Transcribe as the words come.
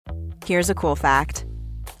Here's a cool fact.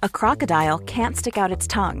 A crocodile can't stick out its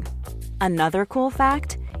tongue. Another cool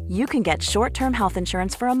fact, you can get short-term health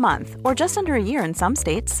insurance for a month or just under a year in some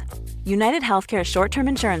states. United Healthcare short-term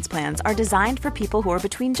insurance plans are designed for people who are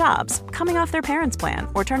between jobs, coming off their parents' plan,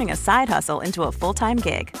 or turning a side hustle into a full-time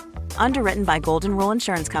gig. Underwritten by Golden Rule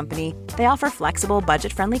Insurance Company, they offer flexible,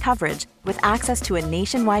 budget-friendly coverage with access to a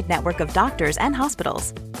nationwide network of doctors and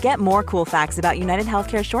hospitals. Get more cool facts about United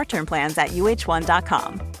Healthcare short-term plans at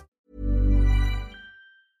uh1.com.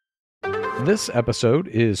 This episode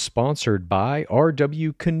is sponsored by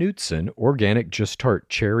R.W. Knutson Organic Just Tart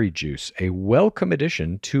Cherry Juice, a welcome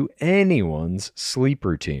addition to anyone's sleep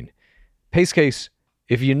routine. Pace Case,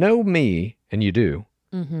 if you know me, and you do,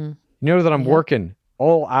 you know that I'm working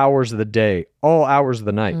all hours of the day, all hours of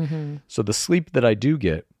the night. So the sleep that I do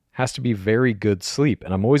get has to be very good sleep,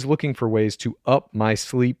 and I'm always looking for ways to up my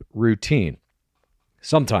sleep routine.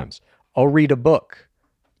 Sometimes I'll read a book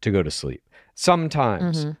to go to sleep.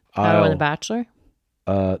 Sometimes The Bachelor?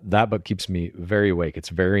 That book keeps me very awake. It's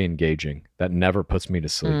very engaging. That never puts me to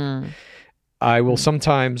sleep. I will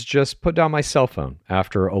sometimes just put down my cell phone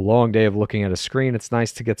after a long day of looking at a screen. It's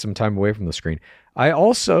nice to get some time away from the screen. I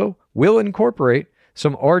also will incorporate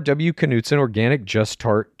some R.W. Knutson Organic Just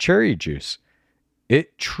Tart Cherry Juice.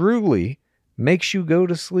 It truly makes you go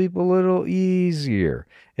to sleep a little easier.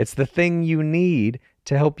 It's the thing you need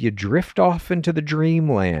to help you drift off into the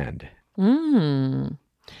dreamland.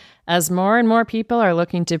 As more and more people are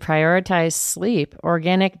looking to prioritize sleep,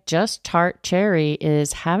 Organic Just Tart Cherry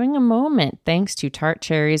is having a moment thanks to Tart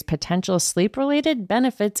Cherry's potential sleep-related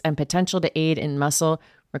benefits and potential to aid in muscle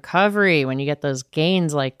recovery when you get those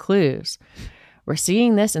gains like clues. We're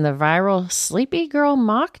seeing this in the viral Sleepy Girl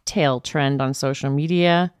mocktail trend on social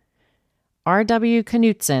media. R.W.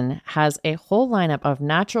 Knutson has a whole lineup of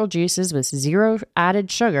natural juices with zero added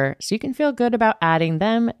sugar, so you can feel good about adding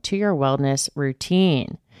them to your wellness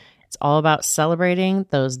routine. It's all about celebrating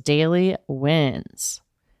those daily wins.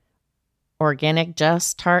 Organic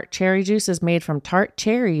Just Tart Cherry Juice is made from tart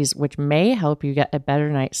cherries, which may help you get a better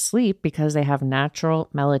night's sleep because they have natural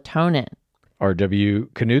melatonin. R.W.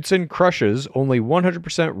 Knutson crushes only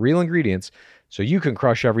 100% real ingredients, so you can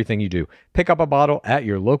crush everything you do. Pick up a bottle at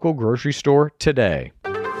your local grocery store today.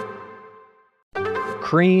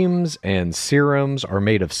 Creams and serums are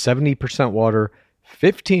made of 70% water,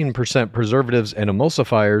 15% preservatives and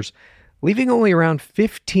emulsifiers, leaving only around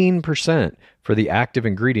 15% for the active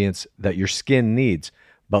ingredients that your skin needs.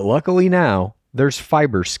 But luckily now, there's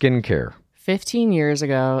Fiber Skincare. 15 years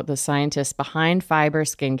ago, the scientists behind Fiber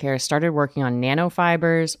Skincare started working on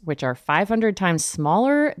nanofibers, which are 500 times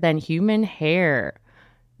smaller than human hair.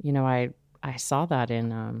 You know, I saw that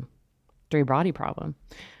in Three Body Problem.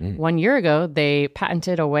 1 year ago, they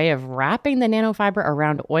patented a way of wrapping the nanofiber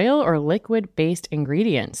around oil or liquid-based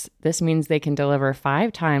ingredients. This means they can deliver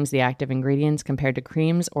 5 times the active ingredients compared to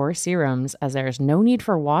creams or serums, as there is no need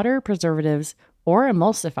for water, preservatives, or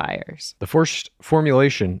emulsifiers. The first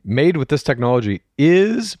formulation made with this technology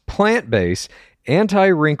is plant-based,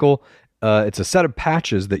 anti-wrinkle. It's a set of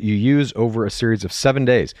patches that you use over a series of 7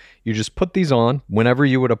 days. You just put these on whenever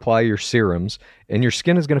you would apply your serums, and your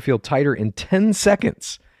skin is going to feel tighter in 10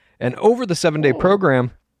 seconds. And over the 7-day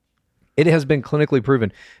program, it has been clinically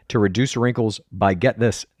proven to reduce wrinkles by, get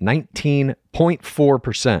this,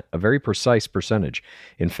 19.4%, a very precise percentage.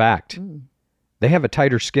 In fact, they have a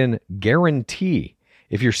tighter skin guarantee.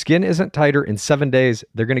 If your skin isn't tighter in 7 days,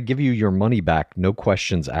 they're going to give you your money back, no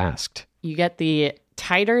questions asked. You get the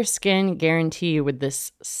tighter skin guarantee with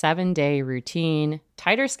this 7-day routine.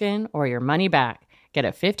 Tighter skin or your money back. Get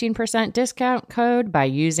a 15% discount code by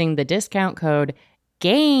using the discount code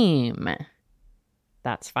GAME.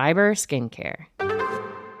 That's Fiber Skincare.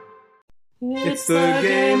 It's the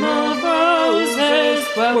Game of Roses.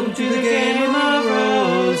 Welcome to the Game of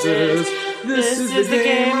Roses. This is the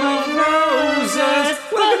Game of Roses.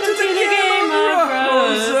 Welcome to the Game of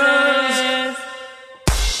Roses.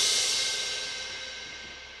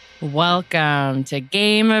 Welcome to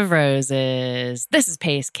Game of Roses. This is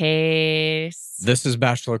Pace Case. This is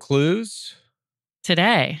Bachelor Clues.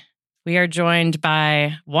 Today, we are joined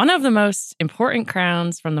by one of the most important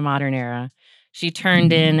crowns from the modern era. She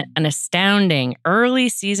turned in an astounding early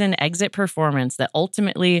season exit performance that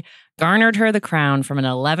ultimately garnered her the crown from an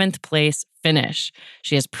 11th place finish.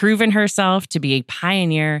 She has proven herself to be a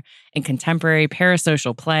pioneer in contemporary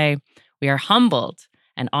parasocial play. We are humbled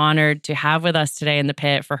and honored to have with us today in the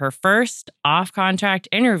pit for her first off-contract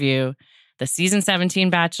interview, the season 17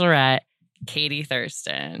 Bachelorette, Katie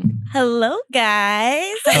Thurston. Hello,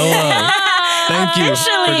 guys. Hello. Thank you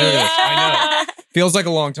for doing this. I know. Feels like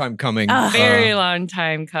a long time coming. Very long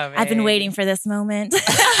time coming. I've been waiting for this moment.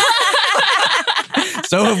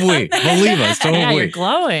 So have we. Believe us. So Yeah, have you're we.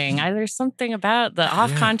 glowing. There's something about the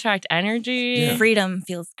off-contract energy. Yeah. Freedom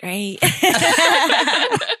feels great.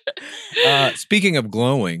 Speaking of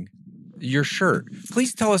glowing, your shirt.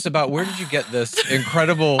 Please tell us about where did you get this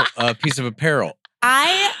incredible piece of apparel?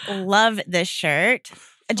 I love this shirt.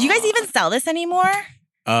 Do you guys even sell this anymore?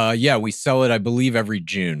 Yeah, we sell it, I believe, every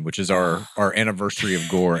June, which is our anniversary of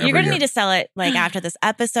Gore. You're going to need to sell it like after this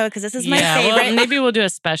episode because this is my Yeah, favorite. well, maybe we'll do a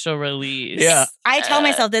special release. Yeah. I tell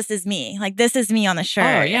myself this is me. Like this is me on the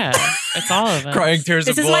shirt. Oh, yeah. It's all of us. Crying tears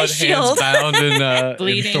This of is my blood, hands shield. bound in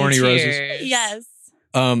Bleeding thorny tears. roses. Yes.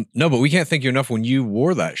 No, but we can't thank you enough. When you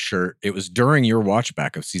wore that shirt, it was during your watch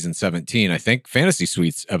back of season 17, I think, Fantasy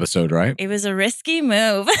Suites episode, right? It was a risky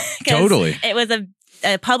move. 'Cause Totally. It was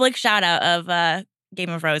a public shout out of Game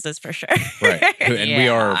of Roses for sure. Right. And we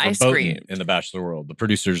Yeah, are I verboten screamed. in the Bachelor world. The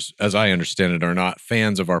producers, as I understand it, are not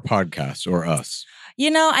fans of our podcast or us. You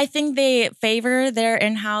know, I think they favor their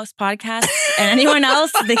in-house podcasts, and anyone else,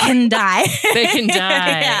 they can die. They can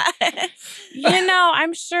die. Yeah. You know,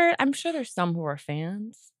 I'm sure there's some who are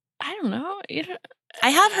fans. I don't know. I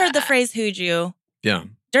have heard the phrase "hooju" Yeah.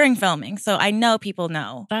 during filming, so I know people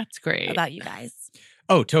know That's great. about you guys.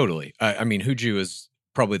 Oh, totally. I mean, Hooju is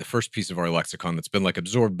probably the first piece of our lexicon that's been like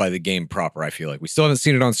absorbed by the game proper, I feel like. We still haven't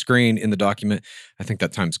seen it on screen in the document. I think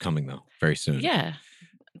that time's coming, though, very soon. Yeah.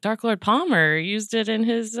 Dark Lord Palmer used it in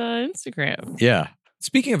his Instagram. Yeah.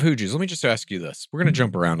 Speaking of Hoojus, let me just ask you this. We're going to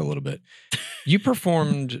jump around a little bit. You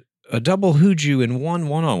performed a double Hooju in one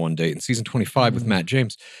one-on-one date in season 25 with Matt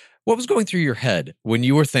James. What was going through your head when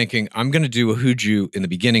you were thinking, I'm going to do a Hooju in the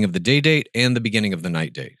beginning of the day date and the beginning of the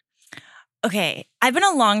night date? Okay, I've been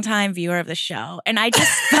a long time viewer of the show, and I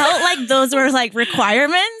just felt like those were like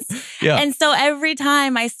requirements. Yeah. And so every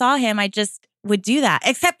time I saw him, I just would do that,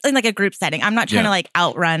 except in like a group setting. I'm not trying to like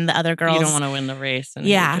outrun the other girls. You don't want to win the race.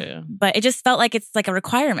 Yeah, but it just felt like it's like a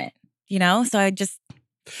requirement, you know? So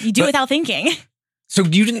you do it without thinking. So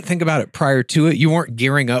you didn't think about it prior to it? You weren't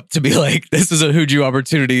gearing up to be like, this is a Hooju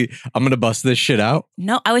opportunity. I'm going to bust this shit out?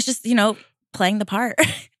 No, I was just, playing the part.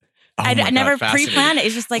 Oh I my God, never fascinating. pre-planned it.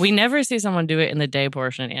 It's just like, we never see someone do it in the day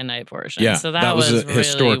portion and night portion. Yeah, so that was a really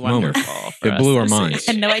historic moment. wonderful for It us blew our to minds.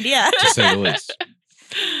 see. I had no idea. To say the least.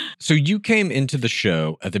 So you came into the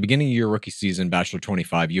show at the beginning of your rookie season, Bachelor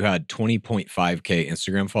 25. You had 20.5K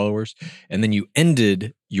Instagram followers. And then you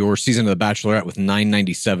ended your season of The Bachelorette with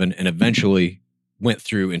 997 and eventually went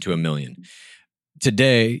through into 1 million.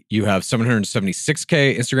 Today, you have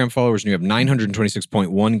 776K Instagram followers and you have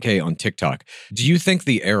 926.1K on TikTok. Do you think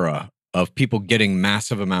the era of people getting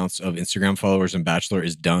massive amounts of Instagram followers in Bachelor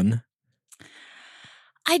is done?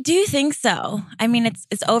 I do think so. I mean, it's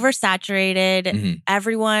oversaturated. Mhm.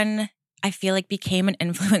 Everyone, I feel like, became an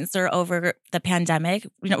influencer over the pandemic,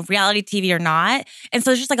 reality TV or not. And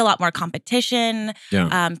so it's just like a lot more competition.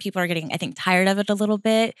 Yeah. People are getting, I think, tired of it a little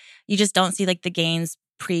bit. You just don't see like the gains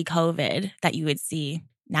pre-COVID that you would see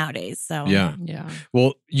nowadays. So Yeah. Yeah.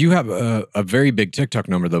 Well, you have a very big TikTok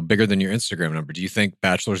number, though, bigger than your Instagram number. Do you think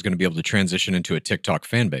Bachelor is going to be able to transition into a TikTok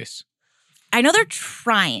fan base? I know they're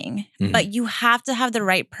trying, Mhm. but you have to have the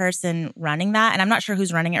right person running that. And I'm not sure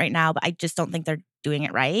who's running it right now, but I just don't think they're doing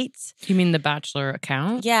it right. You mean the Bachelor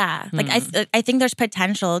account? Yeah. Like I think there's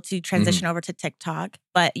potential to transition over to TikTok,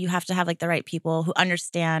 but you have to have like the right people who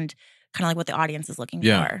understand kind of like what the audience is looking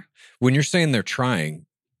Yeah. for. When you're saying they're trying,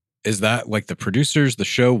 is that like the producers, the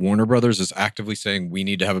show, Warner Brothers is actively saying we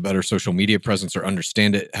need to have a better social media presence or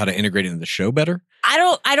understand it, how to integrate it into the show better?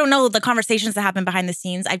 I don't know the conversations that happen behind the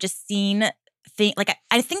scenes. I've just seen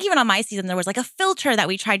I think even on my season there was like a filter that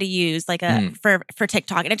we tried to use like for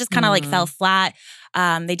TikTok, and it just kind of like fell flat.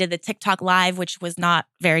 They did the TikTok live, which was not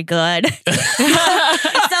very good. So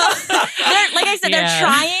like I said, they're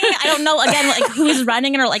trying. I don't know again like who's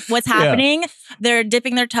running it or like what's happening. They're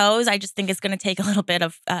dipping their toes. I just think it's going to take a little bit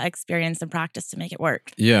of experience and practice to make it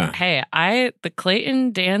work. Yeah. Hey, the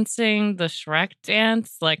Clayton dancing, the Shrek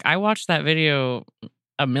dance, like I watched that video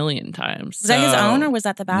 1 million times. Was that his own or was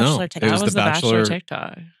that the Bachelor TikTok? it was That was the the Bachelor Bachelor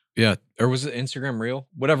TikTok. Yeah. Or was it Instagram Reel?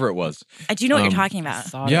 Whatever it was. I do know what you're Um, talking about.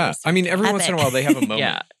 Thought it Yeah. was I mean, every once in a epic. while they have a moment.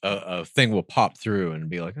 Yeah. A thing will pop through and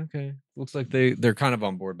be like, okay, looks like they're kind of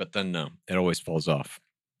on board, but then no, it always falls off.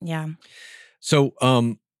 Yeah. So,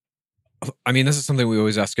 I mean, this is something we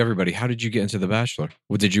always ask everybody. How did you get into The Bachelor?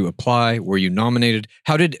 Did you apply? Were you nominated?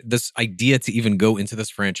 How did this idea to even go into this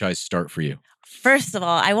franchise start for you? First of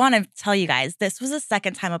all, I want to tell you guys, this was the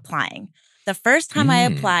second time applying. The first time I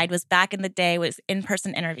applied was back in the day, was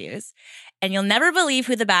in-person interviews. And you'll never believe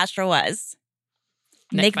who the Bachelor was.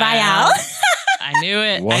 Nick Viall. I knew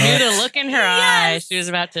it. What? I knew the look in her eye. She was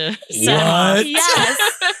about to set off. What? Yes.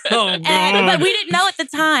 Oh, But we didn't know at the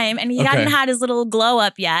time, and he hadn't had his little glow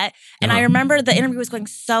up yet. And I remember the interview was going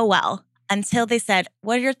so well until they said,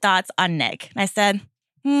 "What are your thoughts on Nick?" And I said,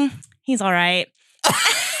 "He's all right."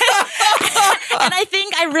 And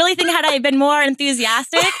I really think had I been more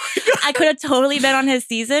enthusiastic, I could have totally been on his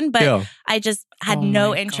season, but I just had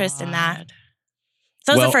no interest in that.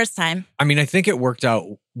 So it was the first time. I mean, I think it worked out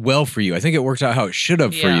well for you. I think it worked out how it should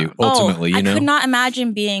have for you, ultimately. I could not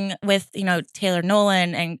imagine being with, Taylor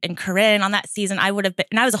Nolan and Corinne on that season. I would have been,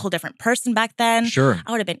 and I was a whole different person back then. Sure.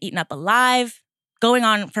 I would have been eaten up alive. Going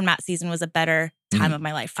on from that season was a better time of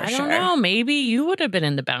my life for sure. I don't know. Maybe you would have been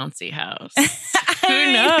in the bouncy house.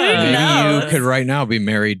 Who knows? Maybe you could right now be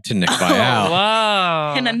married to Nick Viall.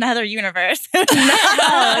 Wow. In another universe. Who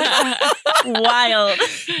knows? Wild.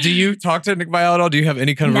 Do you talk to Nick Viall at all? Do you have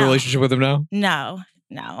any kind of relationship with him now?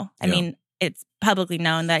 No. I mean, it's publicly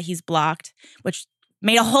known that he's blocked, which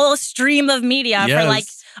made a whole stream of media for like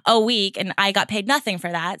a week, and I got paid nothing for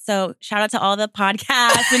that. So shout out to all the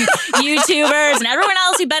podcasts and YouTubers and everyone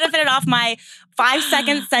else who benefited off my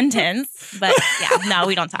 5-second sentence. But no,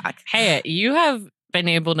 we don't talk. Hey, you have been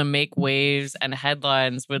able to make waves and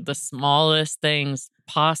headlines with the smallest things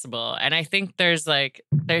possible. And I think there's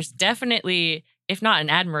definitely, if not an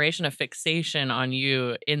admiration, a fixation on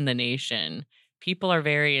you in the nation. People are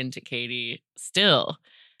very into Katie still.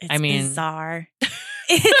 It's bizarre.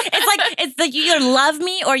 It's like you either love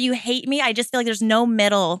me or you hate me. I just feel like there's no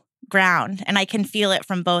middle ground, and I can feel it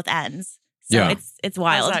from both ends. So it's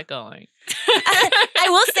wild. How's that going? I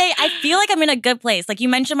will say, I feel like I'm in a good place. Like you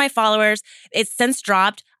mentioned my followers, it's since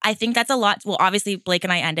dropped. I think that's a lot. Well, obviously Blake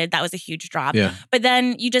and I ended. That was a huge drop. Yeah. But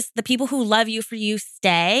then the people who love you for you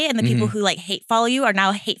stay, and the people who hate follow you are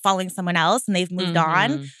now hate following someone else, and they've moved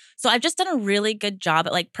on. So I've just done a really good job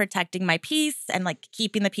at protecting my peace and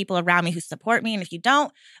keeping the people around me who support me. And if you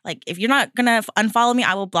don't, if you're not gonna unfollow me,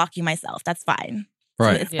 I will block you myself. That's fine.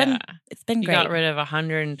 Right. So it's been great. You got rid of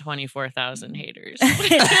 124,000 haters.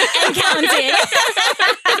 And counting.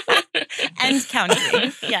 And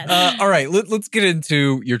counting. Yes. All right. Let's get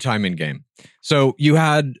into your time in game. So you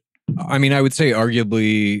had, I would say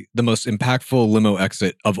arguably the most impactful limo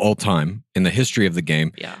exit of all time in the history of the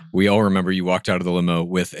game. Yeah. We all remember you walked out of the limo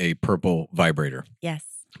with a purple vibrator. Yes.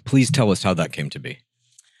 Please tell us how that came to be.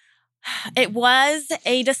 It was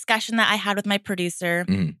a discussion that I had with my producer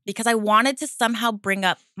because I wanted to somehow bring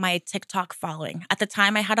up my TikTok following. At the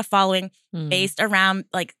time, I had a following based around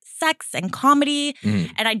sex and comedy,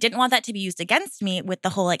 and I didn't want that to be used against me with the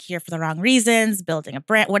whole here for the wrong reasons, building a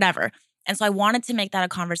brand, whatever. And so I wanted to make that a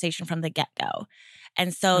conversation from the get-go.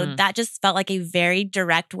 And so that just felt like a very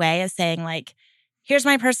direct way of saying here's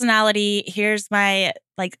my personality, here's my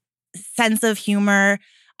sense of humor.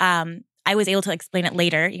 I was able to explain it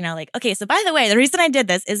later, okay, so by the way, the reason I did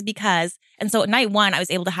this is because, and so at night one, I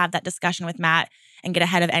was able to have that discussion with Matt and get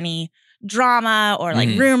ahead of any drama or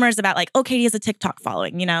rumors about Katie has a TikTok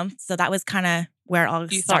following, So that was kind of where it all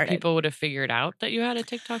started. You thought people would have figured out that you had a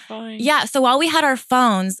TikTok following? Yeah. So while we had our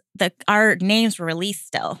phones, our names were released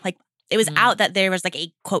still. It was out that there was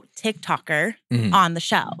a quote TikToker on the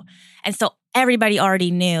show. And so everybody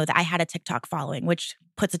already knew that I had a TikTok following, which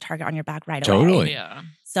puts a target on your back right away. Totally. Yeah.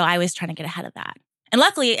 So I was trying to get ahead of that. And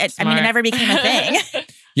luckily, it never became a thing.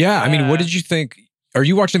 Yeah. What did you think? Are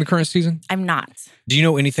you watching the current season? I'm not. Do you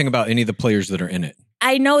know anything about any of the players that are in it?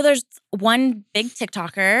 I know there's one big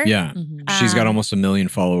TikToker. Yeah. She's got almost 1 million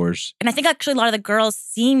followers. And I think actually a lot of the girls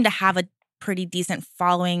seem to have a pretty decent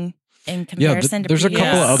following in comparison to there's previous. A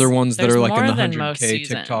couple of other ones that are in the 100K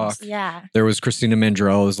seasons. TikTok. Yeah. There was Christina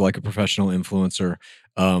Mandrell is a professional influencer.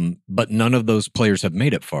 But none of those players have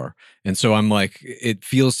made it far. And so I'm it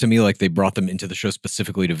feels to me like they brought them into the show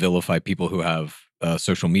specifically to vilify people who have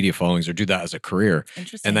social media followings or do that as a career.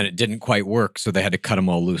 Interesting. And then it didn't quite work. So they had to cut them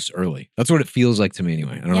all loose early. That's what it feels like to me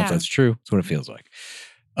anyway. I don't know if that's true. That's what it feels like.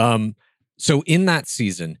 So in that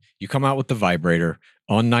season, you come out with the vibrator.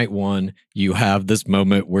 On night one, you have this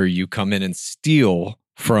moment where you come in and steal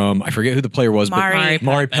from, I forget who the player was, Mari but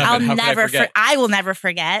Mari Pevin. I will never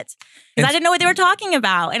forget. Because I didn't know what they were talking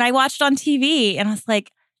about. And I watched on TV and I was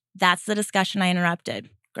like, that's the discussion I interrupted.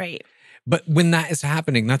 Great. But when that is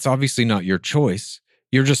happening, that's obviously not your choice.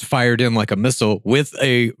 You're just fired in like a missile with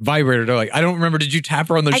a vibrator. They're like, I don't remember. Did you tap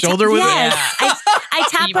her on the shoulder with it? I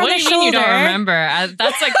tapped her on the shoulder. You don't remember?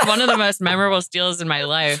 That's one of the most memorable steals in my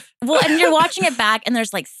life. Well, and you're watching it back and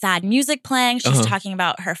there's sad music playing. She's talking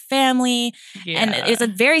about her family. Yeah. And it was a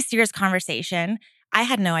very serious conversation. I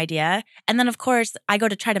had no idea. And then, of course, I go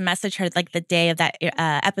to try to message her like the day of that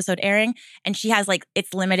episode airing. And she has like,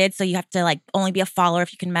 it's limited. So you have to like only be a follower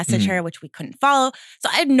if you can message her, which we couldn't follow. So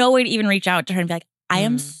I had no way to even reach out to her and be like, I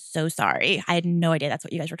am so sorry. I had no idea that's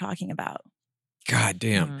what you guys were talking about. God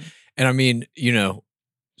damn. And I mean, you know,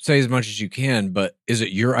 say as much as you can, but is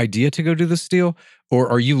it your idea to go do this deal? Or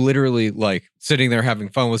are you literally like sitting there having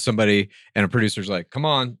fun with somebody and a producer's like, come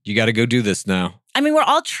on, you got to go do this now? I mean, we're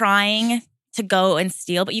all trying to go and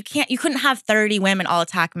steal, but you couldn't have 30 women all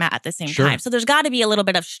attack Matt at the same time. So there's got to be a little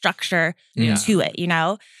bit of structure to it, you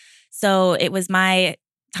know? So it was my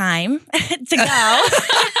time to go.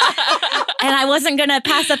 And I wasn't going to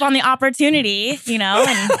pass up on the opportunity, you know,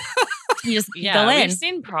 and you just go in. We've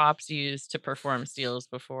seen props used to perform steals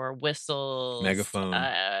before. Whistles. Megaphone.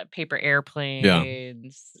 Paper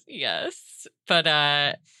airplanes. Yes.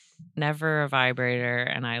 But never a vibrator,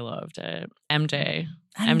 and I loved it. MJ,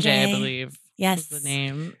 I believe. Yes. Was the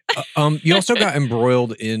name. You also got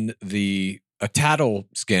embroiled in a tattle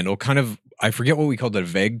scandal, kind of, I forget what we called it, a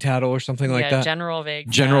vague tattle or something like that. General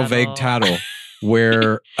vague tattle,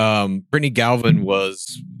 where Brittany Galvin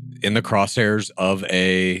was in the crosshairs of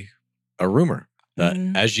a rumor that,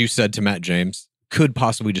 as you said to Matt James, could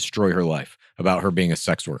possibly destroy her life about her being a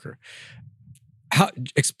sex worker.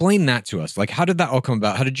 Explain that to us. Like, how did that all come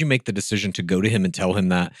about? How did you make the decision to go to him and tell him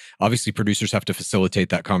that? Obviously, producers have to facilitate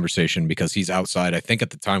that conversation because he's outside. I think at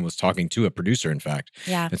the time was talking to a producer, in fact.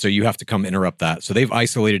 Yeah. And so you have to come interrupt that. So they've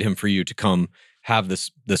isolated him for you to come have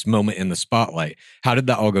this moment in the spotlight. How did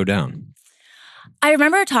that all go down? I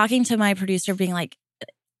remember talking to my producer being like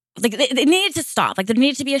it needed to stop. Like there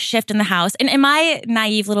needed to be a shift in the house. And in my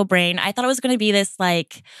naive little brain, I thought it was going to be this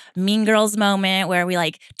like Mean Girls moment where we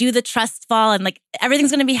like do the trust fall and like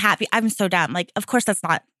everything's going to be happy. I'm so dumb. Like, of course that's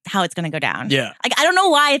not how it's going to go down. Yeah. Like, I don't know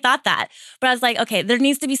why I thought that, but I was like, okay, there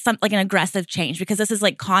needs to be some like an aggressive change because this is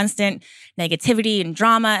like constant negativity and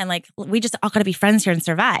drama. And like, we just all got to be friends here and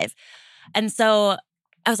survive. And so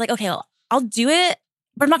I was like, okay, well, I'll do it,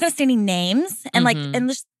 but I'm not going to say any names. And like,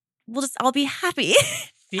 and we'll just all be happy.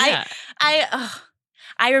 Yeah.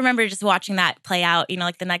 I remember just watching that play out, you know,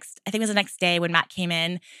 like I think it was the next day when Matt came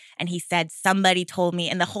in and he said, somebody told me,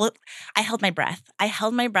 and I held my breath. I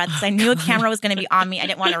held my breath because I knew a camera was going to be on me. I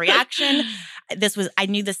didn't want a reaction. I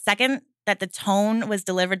knew the second that the tone was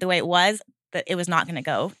delivered the way it was, that it was not going to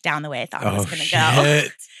go down the way I thought it was going to go.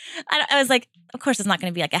 I was like, of course it's not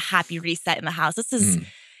going to be like a happy reset in the house. It's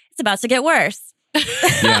about to get worse.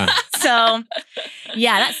 Yeah. So,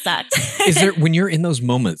 yeah, that sucked. Is there, when you're in those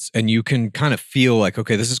moments and you can kind of feel like,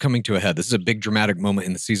 okay, this is coming to a head, this is a big dramatic moment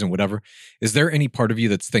in the season, whatever, is there any part of you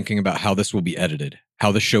that's thinking about how this will be edited,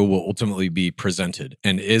 how the show will ultimately be presented?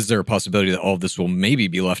 And is there a possibility that all of this will maybe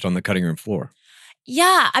be left on the cutting room floor?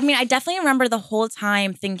 Yeah, I mean, I definitely remember the whole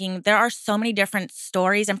time thinking there are so many different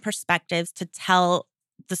stories and perspectives to tell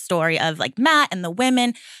the story of like Matt and the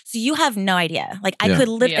women. So you have no idea. Like I could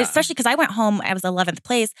especially because I went home, I was 11th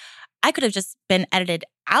place. I could have just been edited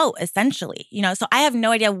out essentially, you know? So I have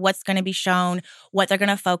no idea what's going to be shown, what they're going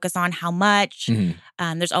to focus on, how much.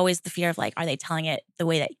 There's always the fear of like, are they telling it the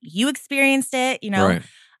way that you experienced it, you know? Right.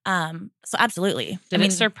 So absolutely. Did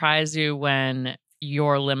it surprise you when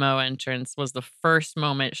your limo entrance was the first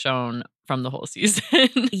moment shown from the whole season?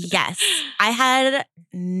 Yes. I had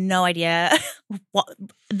no idea what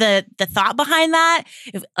the thought behind that.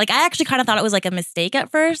 Like I actually kind of thought it was like a mistake at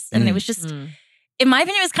first. And it was just, in my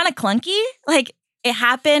opinion, it was kind of clunky. Like it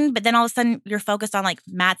happened, but then all of a sudden you're focused on like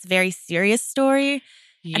Matt's very serious story.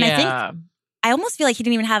 Yeah. And I think I almost feel like he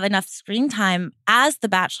didn't even have enough screen time as the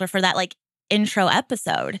Bachelor for that like intro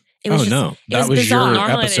episode. It was that was bizarre.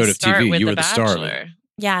 your episode of TV. You were the star of it.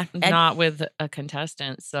 Yeah. Not with a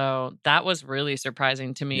contestant. So that was really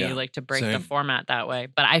surprising to me, like to break the format that way.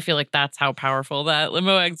 But I feel like that's how powerful that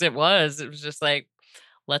limo exit was. It was just like,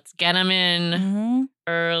 let's get him in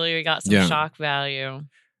early. We got some shock value.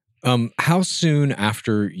 How soon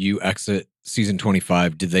after you exit season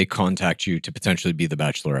 25 did they contact you to potentially be the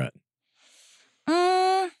Bachelorette?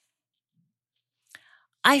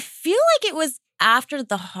 I feel like it was after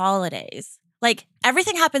the holidays. Like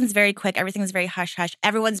everything happens very quick. Everything's very hush hush.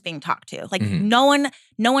 Everyone's being talked to. Like no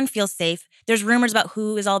one feels safe. There's rumors about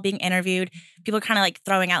who is all being interviewed. People are kind of like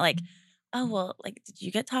throwing out like, oh, well, like, did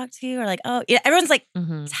you get talked to? Or like, oh, yeah, everyone's like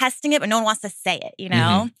testing it, but no one wants to say it, you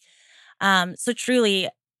know? So truly,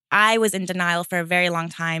 I was in denial for a very long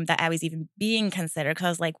time that I was even being considered because I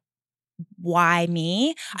was like, why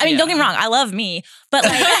me? I mean, don't get me wrong, I love me, but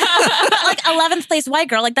like, but like 11th place white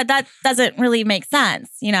girl, like that doesn't really make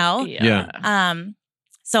sense, you know? Yeah.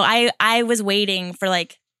 So I was waiting for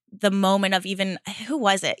like the moment of even, who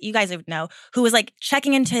was it? You guys would know, who was like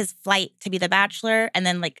checking into his flight to be the Bachelor. And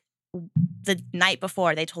then like the night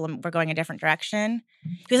before they told him we're going a different direction.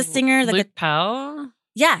 He was a singer. Luke Pell?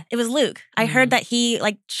 Yeah, it was Luke. I heard that he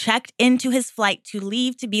like checked into his flight to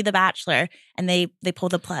leave to be the Bachelor, and they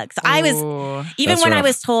pulled the plug. So I was, even That's when I rough.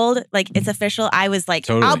 was told like it's official, I was like,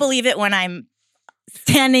 Totally. I'll believe it when I'm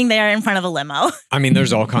standing there in front of a limo. I mean,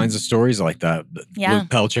 there's all kinds of stories like that. Yeah. Luke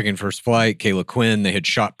Pell checking first flight, Kayla Quinn, they had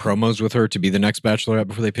shot promos with her to be the next Bachelorette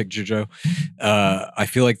before they picked JoJo. I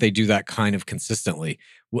feel like they do that kind of consistently.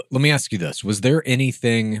 Let me ask you this. Was there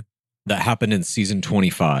anything that happened in season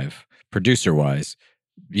 25, producer-wise,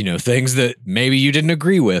 things that maybe you didn't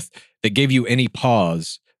agree with that gave you any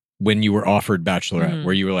pause when you were offered Bachelorette,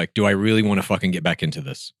 where you were like, do I really want to fucking get back into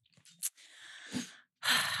this?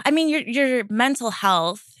 I mean, your mental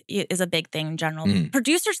health is a big thing in general.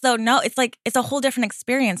 Producers, though, no, it's like it's a whole different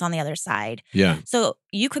experience on the other side. Yeah. So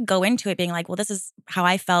you could go into it being like, well, this is how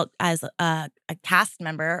I felt as a cast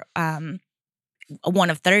member, one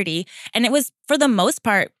of 30. And it was, for the most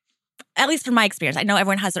part, at least from my experience, I know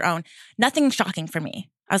everyone has their own, nothing shocking for me.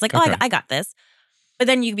 I was like, Okay. oh, I got this. But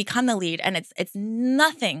then you become the lead and it's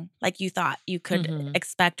nothing like you thought you could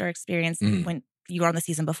expect or experience when you were on the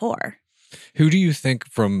season before. Who do you think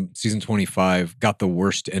from season 25 got the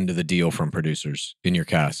worst end of the deal from producers in your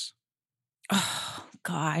cast? Oh,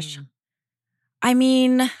 gosh. I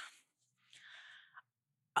mean,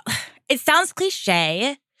 it sounds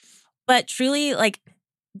cliche, but truly, like,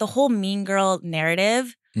 the whole Mean Girl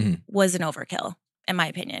narrative was an overkill, in my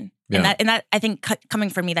opinion. Yeah. And that I think coming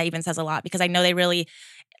from me, that even says a lot, because I know they really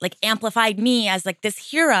like amplified me as like this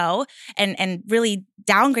hero and really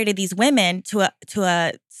downgraded these women to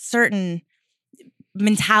a certain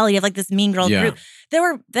mentality of like this Mean Girl group. There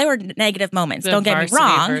were negative moments. Don't get me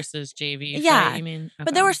wrong. Versus JV. Yeah, fight, you mean?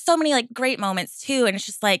 But there were so many like great moments too, and it's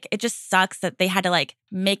just like it just sucks that they had to like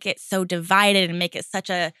make it so divided and make it such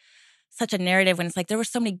a narrative when it's like there were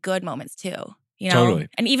so many good moments too. Totally.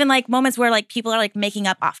 And even like moments where like people are like making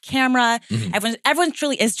up off camera. Everyone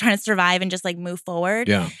truly is trying to survive and just like move forward.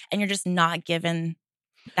 Yeah. And you're just not given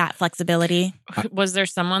that flexibility. Was there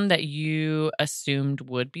someone that you assumed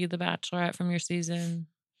would be the Bachelorette from your season?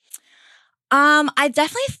 I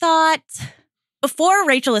definitely thought before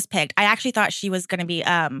Rachel was picked, I actually thought she was going to be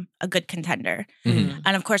a good contender.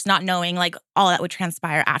 And of course, not knowing like all that would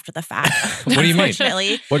transpire after the fact. What do you mean?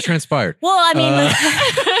 Unfortunately. What transpired? Well, I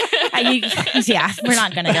mean, yeah, we're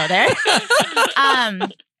not going to go there.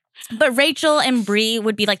 But Rachel and Brie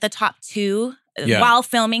would be like the top two while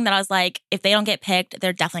filming that I was like, if they don't get picked,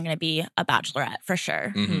 they're definitely going to be a Bachelorette for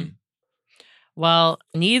sure. Well,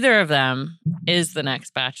 neither of them is the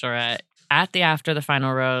next Bachelorette. At the After the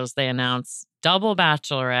Final Rose, they announced double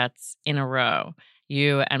Bachelorettes in a row,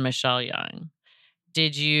 you and Michelle Young.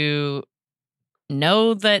 Did you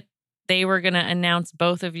know that they were going to announce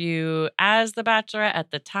both of you as the Bachelorette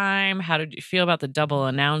at the time? How did you feel about the double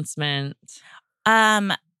announcement?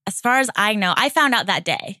 As far as I know, I found out that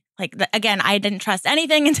day. Like, again, I didn't trust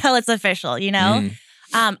anything until it's official, And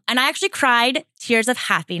I actually cried tears of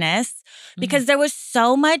happiness because there was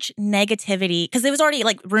so much negativity because it was already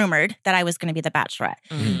like rumored that I was going to be the Bachelorette.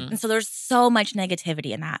 And so there's so much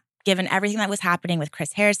negativity in that, given everything that was happening with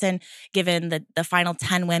Chris Harrison, given the final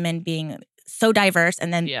 10 women being so diverse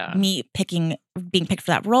and then me being picked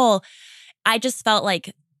for that role. I just felt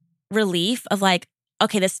like relief of like,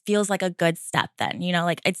 okay, this feels like a good step then,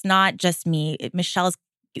 like it's not just me. Michelle's,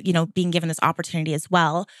 being given this opportunity as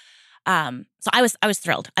well. So I was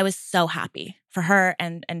thrilled. I was so happy for her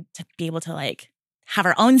and to be able to like have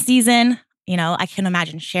her own season. I can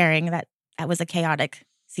imagine sharing that was a chaotic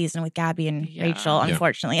season with Gabby and Rachel,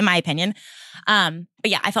 unfortunately, in my opinion. But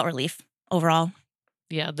yeah, I felt relief overall.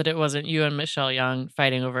 Yeah, that it wasn't you and Michelle Young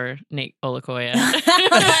fighting over Nate Olakoya. Oh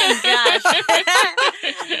my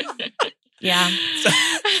gosh. Yeah.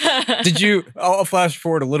 Did you, I'll flash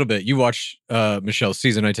forward a little bit. You watched Michelle's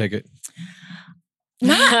season, I take it?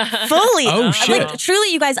 Not fully. Oh, shit. Like,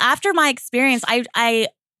 truly, you guys, after my experience,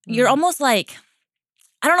 you're almost like,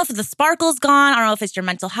 I don't know if the sparkle's gone. I don't know if it's your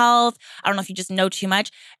mental health. I don't know if you just know too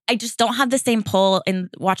much. I just don't have the same pull in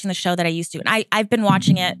watching the show that I used to. And I've been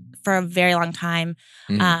watching it for a very long time.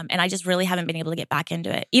 And I just really haven't been able to get back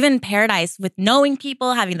into it. Even Paradise, with knowing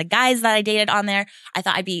people, having the guys that I dated on there, I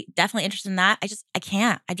thought I'd be definitely interested in that. I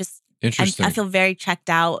can't. Interesting. I feel very checked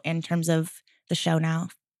out in terms of the show now.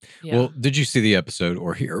 Yeah. Well, did you see the episode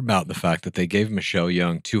or hear about the fact that they gave Michelle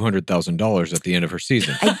Young $200,000 at the end of her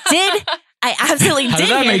season? I did. I absolutely How did did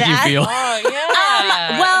that hear make you feel? Oh,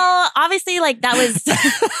 yeah. Well, obviously, like that was,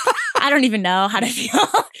 I don't even know how to feel.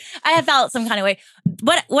 I have felt some kind of way.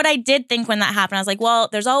 what I did think when that happened, I was like, well,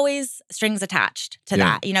 there's always strings attached to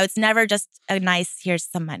that. You know, it's never just a nice, here's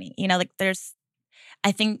some money. You know, like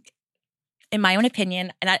I think, in my own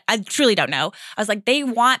opinion, and I truly don't know, I was like, they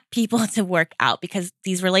want people to work out because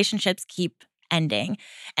these relationships keep ending.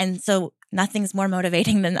 And so nothing's more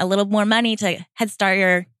motivating than a little more money to head start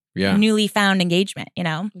your newly found engagement, you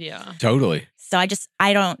know? Yeah. Totally. So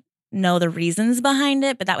I don't know the reasons behind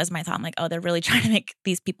it, but that was my thought. I'm like, oh, they're really trying to make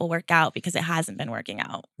these people work out because it hasn't been working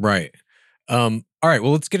out. Right. All right.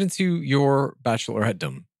 Well, let's get into your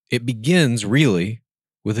bachelorettedom. It begins really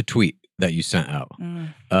with a tweet that you sent out,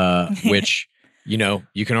 which, you know,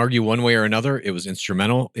 you can argue one way or another. It was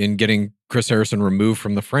instrumental in getting Chris Harrison removed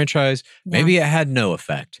from the franchise. Maybe it had no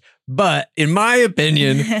effect. But in my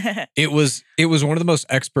opinion, it was one of the most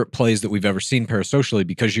expert plays that we've ever seen parasocially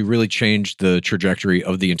because you really changed the trajectory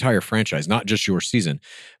of the entire franchise, not just your season.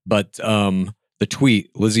 But the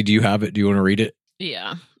tweet, Lizzie, do you have it? Do you want to read it?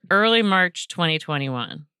 Yeah. Early March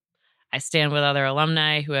 2021. I stand with other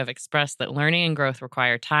alumni who have expressed that learning and growth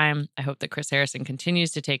require time. I hope that Chris Harrison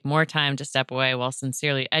continues to take more time to step away while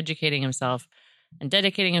sincerely educating himself and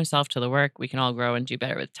dedicating himself to the work. We can all grow and do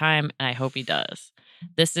better with time, and I hope he does.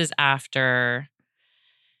 This is after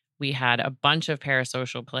we had a bunch of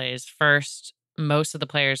parasocial plays. First, most of the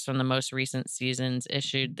players from the most recent seasons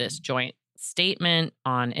issued this joint statement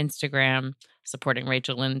on Instagram supporting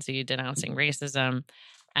Rachel Lindsay, denouncing racism.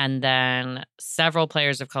 And then several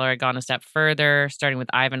players of color had gone a step further, starting with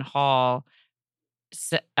Ivan Hall,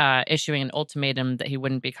 issuing an ultimatum that he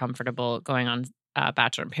wouldn't be comfortable going on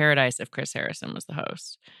Bachelor in Paradise if Chris Harrison was the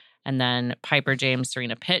host. And then Piper James,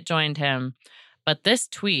 Serena Pitt joined him. But this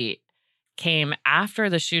tweet came after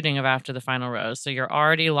the shooting of After the Final Rose. So you're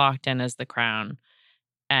already locked in as the crown.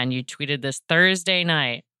 And you tweeted this Thursday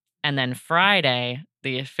night. And then Friday,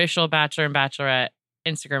 the official Bachelor and Bachelorette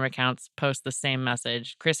Instagram accounts post the same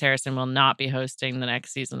message. Chris Harrison will not be hosting the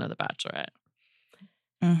next season of The Bachelorette.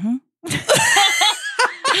 Mm-hmm.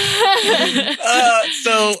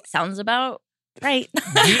 So sounds about right.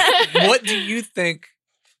 What do you think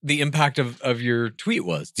the impact of your tweet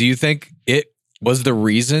was? Do you think it was the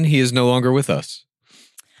reason he is no longer with us?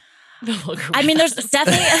 I mean, there's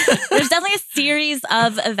definitely a series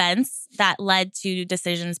of events that led to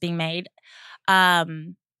decisions being made.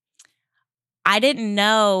 I didn't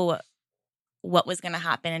know what was going to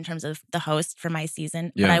happen in terms of the host for my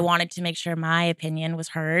season, but I wanted to make sure my opinion was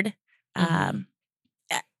heard.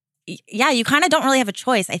 You kind of don't really have a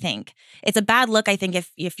choice, I think. It's a bad look, I think,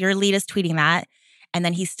 if your lead is tweeting that and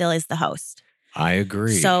then he still is the host. I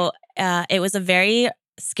agree. So it was a very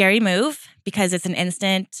scary move because it's an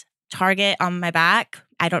instant target on my back.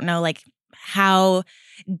 I don't know like how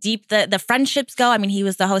deep the friendships go. I mean, he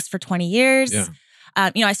was the host for 20 years. Yeah.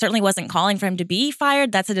 I certainly wasn't calling for him to be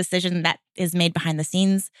fired. That's a decision that is made behind the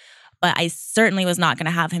scenes. But I certainly was not going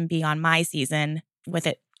to have him be on my season with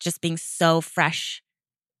it just being so fresh,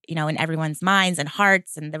 in everyone's minds and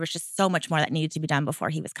hearts. And there was just so much more that needed to be done before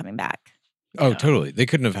he was coming back. Oh, totally. They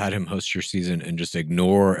couldn't have had him host your season and just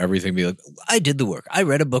ignore everything, be like, I did the work. I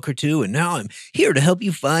read a book or two, and now I'm here to help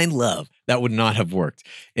you find love. That would not have worked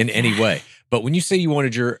in any way. But when you say you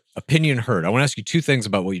wanted your opinion heard, I want to ask you two things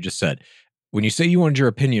about what you just said. When you say you wanted your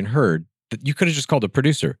opinion heard, you could have just called a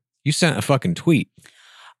producer. You sent a fucking tweet.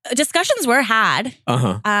 Discussions were had.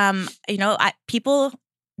 Uh-huh. People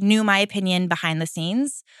knew my opinion behind the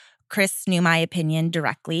scenes. Chris knew my opinion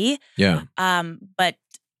directly. Yeah. And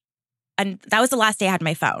that was the last day I had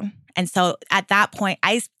my phone. And so at that point,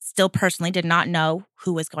 I still personally did not know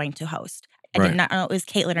who was going to host. I did not know it was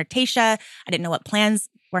Caitlin or Tayshia. I didn't know what plans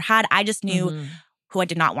were had. I just knew who I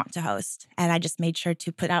did not want to host. And I just made sure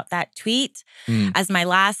to put out that tweet as my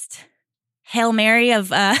last Hail Mary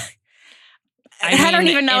of, I don't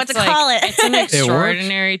even know what to call it. It's an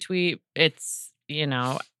extraordinary tweet. It's,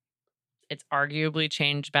 it's arguably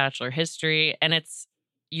changed Bachelor history. And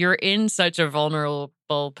you're in such a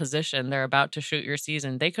vulnerable position. They're about to shoot your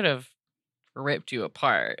season. They could have ripped you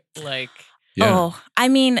apart. That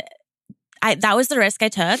was the risk I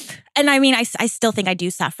took. And I mean, I still think I do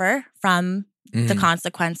suffer from the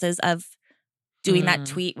consequences of doing that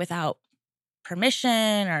tweet without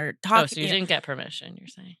permission or talking. Oh, so you didn't get permission, you're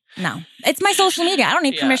saying? No. It's my social media. I don't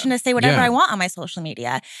need permission to say whatever I want on my social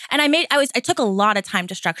media. And I took a lot of time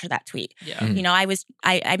to structure that tweet. Yeah.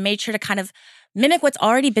 I made sure to kind of mimic what's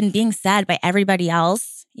already been being said by everybody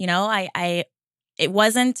else. It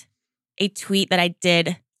wasn't a tweet that I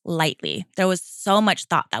did lightly. There was so much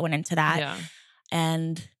thought that went into that. Yeah.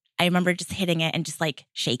 And I remember just hitting it and just like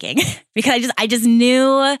shaking because I just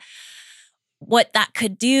knew what that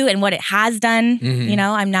could do and what it has done.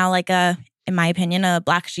 I'm now in my opinion, a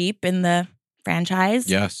black sheep in the franchise.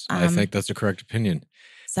 Yes, I think that's a correct opinion.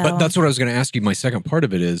 So, But that's what I was going to ask you. My second part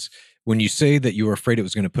of it is when you say that you were afraid it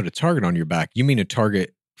was going to put a target on your back, you mean a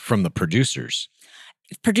target from the producers?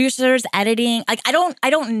 Producers, editing, like I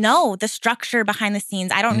don't know the structure behind the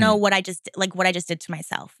scenes. I don't know what I just did to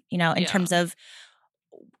myself, you know, in terms of,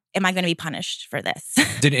 am I going to be punished for this?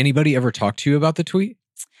 Did anybody ever talk to you about the tweet?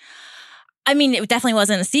 I mean, it definitely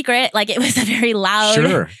wasn't a secret. Like, it was a very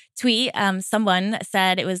loud tweet. Someone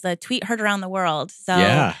said it was a tweet heard around the world.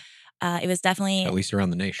 So it was definitely, at least around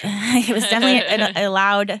the nation. It was definitely a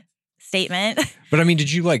loud statement. But I mean,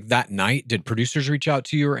 did you like that night? Did producers reach out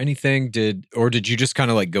to you or anything? Or did you just kind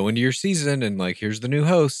of like go into your season and like, here's the new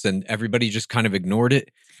hosts, and everybody just kind of ignored it?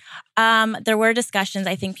 There were discussions.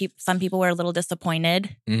 I think some people were a little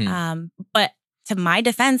disappointed. But to my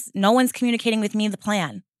defense, no one's communicating with me the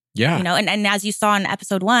plan. Yeah. You know, and as you saw in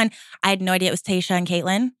episode 1, I had no idea it was Tayshia and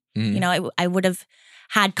Caitlin. You know, I would have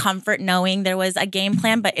had comfort knowing there was a game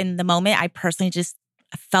plan, but in the moment, I personally just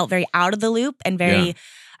felt very out of the loop and very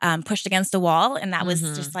pushed against a wall. And that was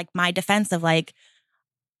just like my defense of like,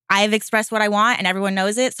 I've expressed what I want and everyone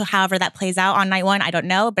knows it. So however that plays out on night 1, I don't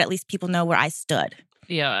know, but at least people know where I stood.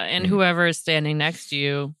 Yeah. And whoever is standing next to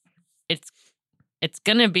you, it's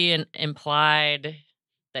going to be implied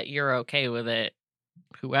that you're okay with it,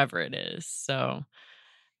 whoever it is. So,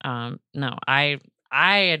 no, I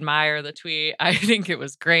admire the tweet. I think it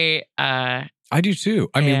was great. I do too.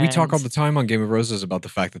 I mean, we talk all the time on Game of Roses about the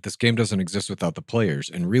fact that this game doesn't exist without the players.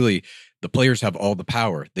 And really, the players have all the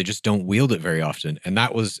power. They just don't wield it very often. And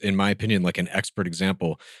that was, in my opinion, like an expert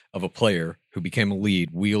example of a player who became a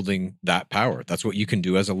lead wielding that power. That's what you can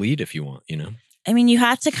do as a lead if you want, you know? I mean, you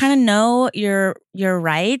have to kind of know your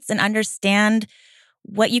rights and understand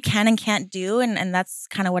what you can and can't do. And that's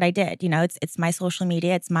kind of what I did. You know, it's my social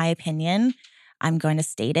media. It's my opinion. I'm going to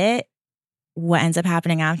state it. What ends up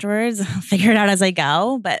happening afterwards, I'll figure it out as I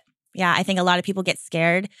go. But yeah, I think a lot of people get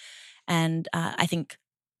scared. And I think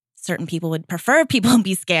certain people would prefer people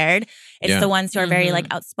be scared. It's the ones who are very like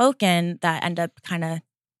outspoken that end up kind of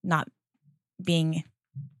not being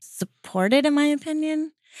supported, in my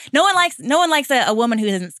opinion. No one likes a woman who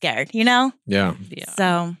isn't scared, you know? Yeah.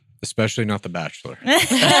 So especially not The Bachelor.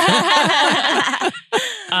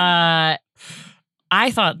 I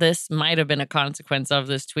thought this might have been a consequence of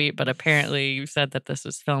this tweet, but apparently you said that this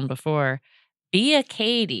was filmed before. Be a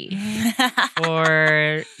Katie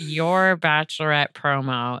for your Bachelorette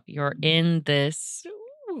promo. You're in this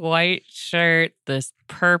white shirt, this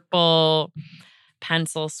purple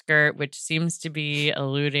pencil skirt, which seems to be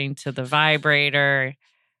alluding to the vibrator.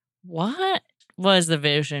 What was the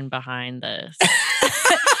vision behind this?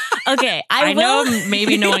 Okay, I know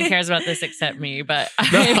maybe no one cares about this except me, but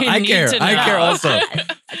I care. I care also.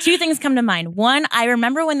 2 things come to mind. One, I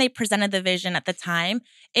remember when they presented the vision at the time,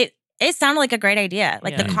 it sounded like a great idea.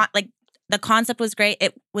 Like the concept was great.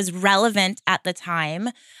 It was relevant at the time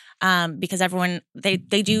because everyone they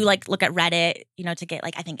do like look at Reddit, you know, to get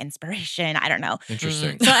like I think inspiration. I don't know.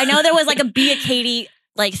 Interesting. So I know there was like a Be a Katie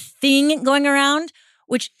like thing going around,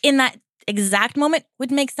 which in that exact moment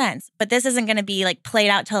would make sense, but this isn't going to be like played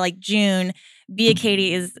out till like June. Be a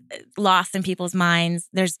Katie is lost in people's minds.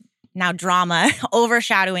 There's now drama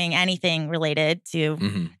overshadowing anything related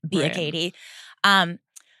to Be a Katie. So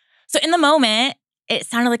in the moment, it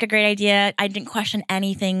sounded like a great idea. I didn't question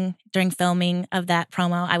anything during filming of that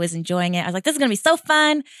promo. I was enjoying it. I was like, this is going to be so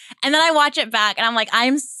fun. And then I watch it back and I'm like,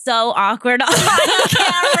 I'm so awkward on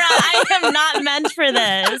camera. I am not meant for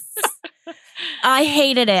this. I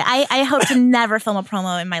hated it. I hope to never film a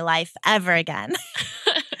promo in my life ever again.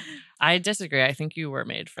 I disagree. I think you were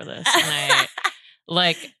made for this. And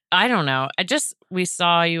I don't know.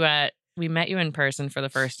 We met you in person for the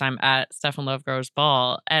first time at Stefan Lovegrove's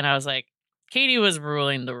ball. And I was like, Katie was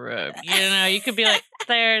ruling the room. You know, you could be like,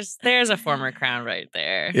 there's a former crown right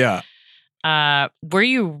there. Yeah. Were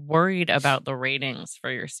you worried about the ratings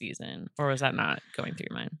for your season, or was that not going through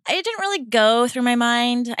your mind? It didn't really go through my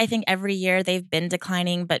mind. I think every year they've been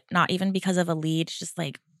declining, but not even because of a lead. It's just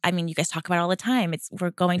like, I mean, you guys talk about it all the time. We're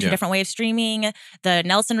going to a different way of streaming. The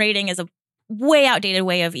Nelson rating is a way outdated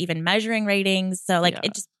way of even measuring ratings. So like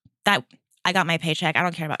it just that I got my paycheck. I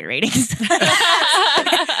don't care about your ratings.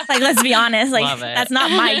 Like, let's be honest. Like that's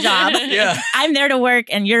not my job. Yeah. I'm there to work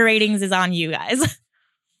and your ratings is on you guys.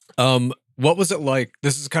 What was it like?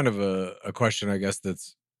 This is kind of a question, I guess,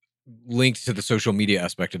 that's linked to the social media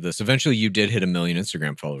aspect of this. Eventually, you did hit 1 million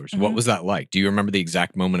Instagram followers. What was that like? Do you remember the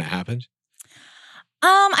exact moment it happened?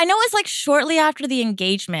 I know it was like shortly after the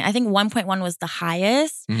engagement. I think 1.1 was the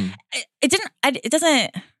highest. It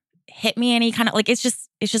doesn't hit me any kind of like, it's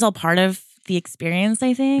just all part of the experience,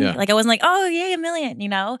 I think. Yeah. Like I wasn't like, oh, yay, 1 million, you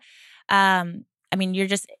know? I mean, you're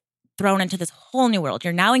just thrown into this whole new world.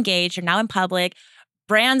 You're now engaged. You're now in public.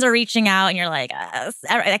 Brands are reaching out and you're like,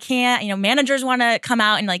 I can't, managers want to come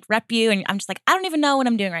out and like rep you. And I'm just like, I don't even know what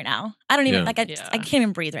I'm doing right now. I don't even, I can't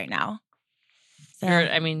even breathe right now. So,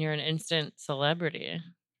 you're an instant celebrity.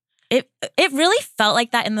 It really felt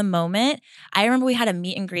like that in the moment. I remember we had a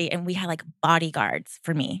meet and greet and we had like bodyguards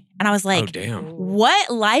for me. And I was like, oh, damn. What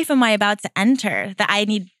life am I about to enter that I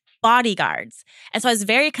need bodyguards? And so I was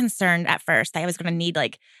very concerned at first that I was going to need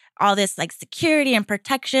like all this like security and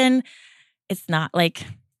protection. It's not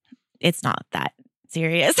that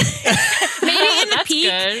serious. Maybe in the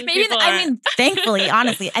peak. Good. Maybe thankfully,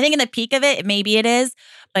 honestly, I think in the peak of it, maybe it is.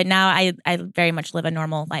 But now I very much live a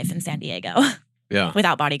normal life in San Diego. Yeah.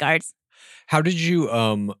 Without bodyguards. How did you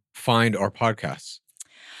find our podcasts?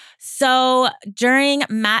 So during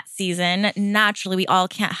Matt's season, naturally, we all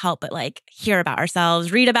can't help but like hear about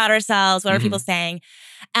ourselves, read about ourselves, what are people saying?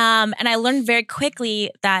 And I learned very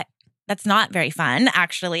quickly that that's not very fun,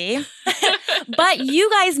 actually. But you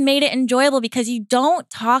guys made it enjoyable because you don't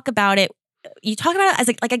talk about it. You talk about it as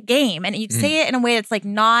like a game, and you say it in a way that's like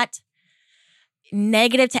not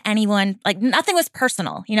negative to anyone. Like nothing was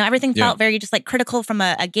personal. Everything felt very just like critical from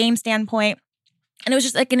a game standpoint. And it was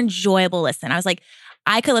just like an enjoyable listen. I was like,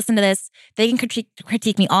 I could listen to this. They can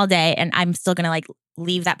critique me all day, and I'm still going to like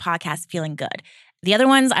leave that podcast feeling good. The other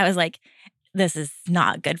ones, I was like, this is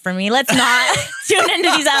not good for me. Let's not tune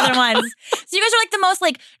into these other ones. So you guys are like the most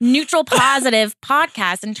like neutral, positive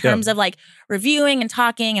podcast in terms of like reviewing and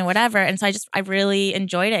talking and whatever. And so I really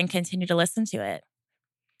enjoyed it and continue to listen to it.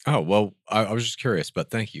 Oh, well, I was just curious, but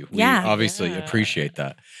thank you. We obviously appreciate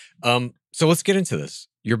that. So let's get into this.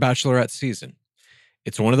 Your Bachelorette season.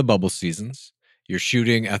 It's one of the bubble seasons. You're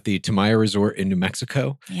shooting at the Tamaya Resort in New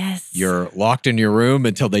Mexico. Yes. You're locked in your room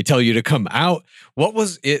until they tell you to come out. What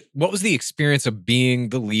was the experience of being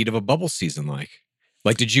the lead of a bubble season like?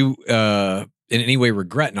 Like, did you in any way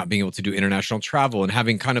regret not being able to do international travel and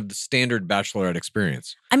having kind of the standard Bachelorette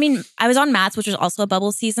experience? I mean, I was on Matt's, which was also a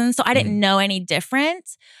bubble season, so I didn't know any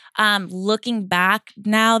different. Looking back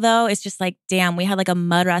now, though, it's just like, damn, we had like a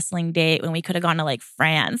mud wrestling date when we could have gone to like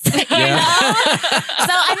France. So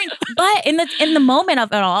I mean, but in the moment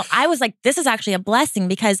of it all, I was like, this is actually a blessing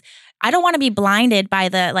because I don't want to be blinded by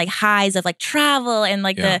the like highs of like travel and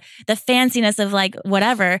like the fanciness of like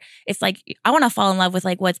whatever. It's like I want to fall in love with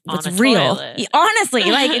like what's real. Honestly,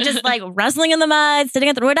 like just like wrestling in the mud, sitting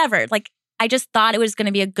at the whatever. Like I just thought it was going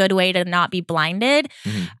to be a good way to not be blinded.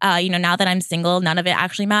 Now that I'm single, none of it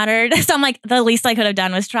actually mattered. So I'm like, the least I could have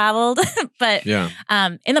done was traveled. But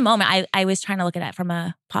in the moment, I was trying to look at it from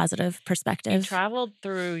a positive perspective. You traveled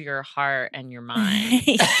through your heart and your mind.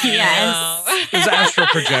 Yes. It was astral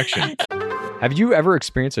projection. Have you ever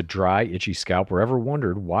experienced a dry, itchy scalp or ever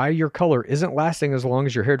wondered why your color isn't lasting as long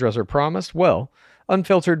as your hairdresser promised? Well,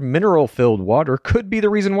 unfiltered, mineral-filled water could be the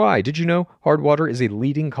reason why. Did you know hard water is a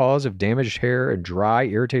leading cause of damaged hair and dry,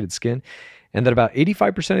 irritated skin? And that about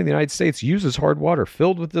 85% of the United States uses hard water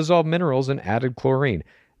filled with dissolved minerals and added chlorine.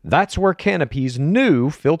 That's where Canopy's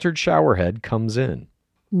new filtered shower head comes in.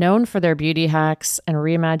 Known for their beauty hacks and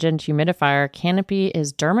reimagined humidifier, Canopy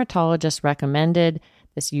is dermatologist recommended.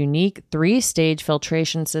 This unique 3-stage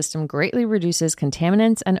filtration system greatly reduces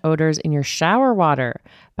contaminants and odors in your shower water.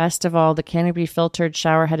 Best of all, the Canopy filtered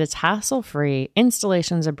shower head is hassle-free,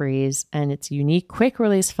 installation's a breeze, and its unique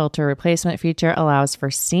quick-release filter replacement feature allows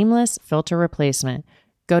for seamless filter replacement.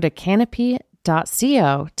 Go to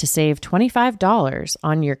canopy.co to save $25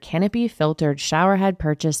 on your Canopy filtered shower head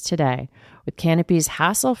purchase today with Canopy's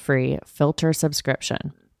hassle-free filter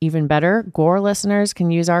subscription. Even better, Gore listeners can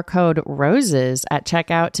use our code ROSES at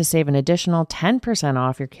checkout to save an additional 10%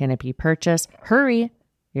 off your Canopy purchase. Hurry!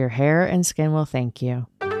 Your hair and skin will thank you.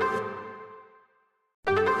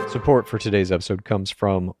 Support for today's episode comes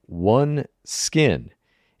from OneSkin.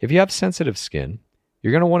 If you have sensitive skin, you're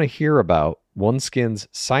going to want to hear about OneSkin's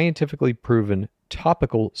scientifically proven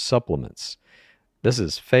topical supplements. This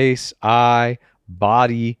is face, eye,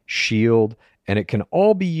 body, shield, and it can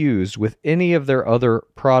all be used with any of their other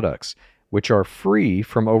products, which are free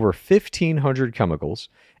from over 1,500 chemicals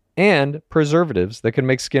and preservatives that can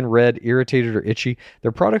make skin red, irritated, or itchy.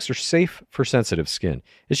 Their products are safe for sensitive skin.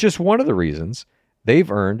 It's just one of the reasons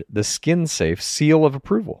they've earned the Skin Safe seal of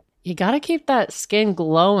approval. You got to keep that skin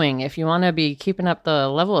glowing if you want to be keeping up the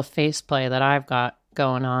level of face play that I've got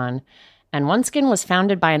going on. And OneSkin was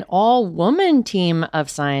founded by an all-woman team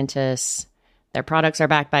of scientists. Their products are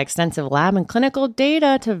backed by extensive lab and clinical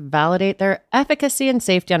data to validate their efficacy and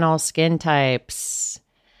safety on all skin types.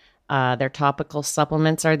 Their topical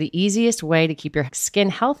supplements are the easiest way to keep your skin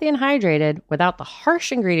healthy and hydrated without the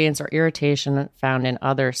harsh ingredients or irritation found in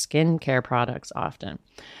other skincare products often.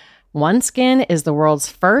 OneSkin is the world's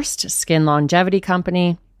first skin longevity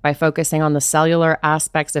company. By focusing on the cellular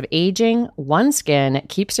aspects of aging, OneSkin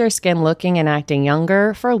keeps your skin looking and acting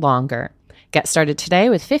younger for longer. Get started today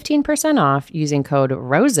with 15% off using code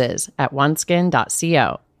ROSES at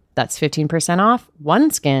oneskin.co. That's 15% off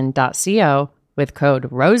oneskin.co with code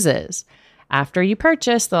ROSES. After you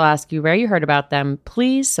purchase, they'll ask you where you heard about them.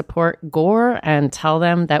 Please support Gore and tell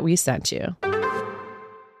them that we sent you.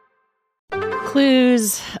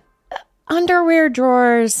 Clues. Underwear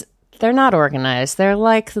drawers, they're not organized. They're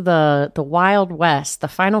like the Wild West, the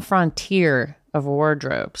final frontier of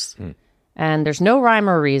wardrobes. And there's no rhyme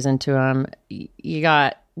or reason to them. You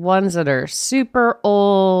got ones that are super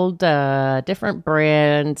old, different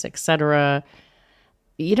brands, etc.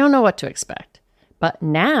 You don't know what to expect. But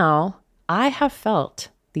now I have felt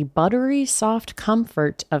the buttery soft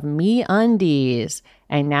comfort of MeUndies.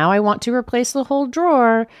 And now I want to replace the whole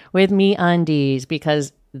drawer with MeUndies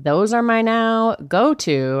because those are my now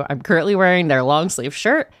go-to. I'm currently wearing their long sleeve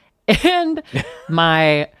shirt and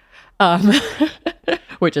my,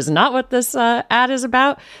 which is not what this ad is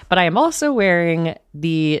about, but I am also wearing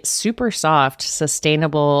the super soft,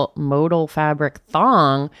 sustainable modal fabric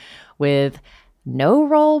thong with no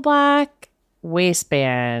rollback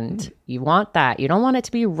waistband. You want that. You don't want it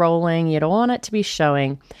to be rolling. You don't want it to be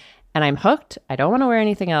showing. And I'm hooked. I don't want to wear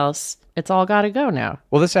anything else. It's all got to go now.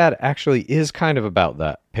 Well, this ad actually is kind of about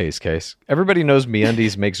that, Pace Case. Everybody knows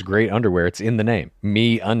MeUndies makes great underwear. It's in the name,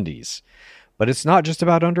 MeUndies. But it's not just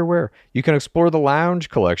about underwear. You can explore the lounge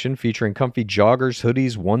collection featuring comfy joggers,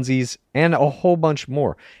 hoodies, onesies, and a whole bunch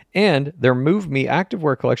more. And their Move Me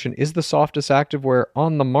activewear collection is the softest activewear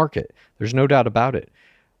on the market. There's no doubt about it.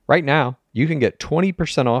 Right now, you can get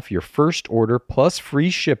 20% off your first order plus free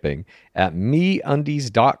shipping at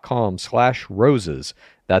MeUndies.com/roses.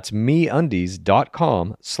 That's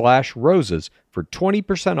MeUndies.com/roses for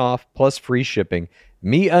 20% off plus free shipping.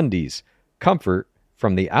 MeUndies, comfort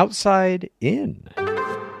from the outside in.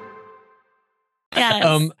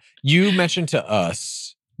 Yes. You mentioned to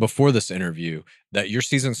us before this interview that your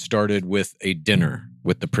season started with a dinner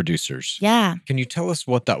with the producers. Yeah. Can you tell us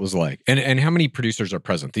what that was like? And how many producers are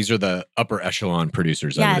present? These are the upper echelon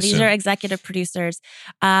producers. Yeah, these are executive producers.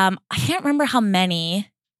 I can't remember how many.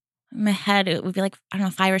 In my head, it would be like, I don't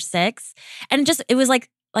know, 5 or 6. And it was like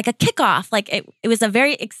a kickoff. Like it was a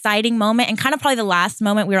very exciting moment and kind of probably the last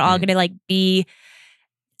moment we were all going to like be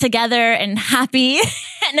together and happy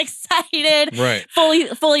and excited, right?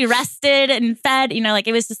 Fully rested and fed. You know, like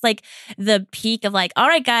it was just like the peak of like, all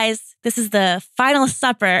right, guys, this is the final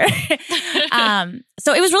supper.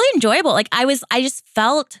 So it was really enjoyable. Like I just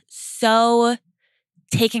felt so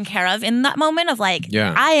taken care of in that moment of like,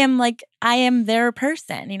 I am their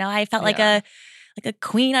person. You know, I felt like a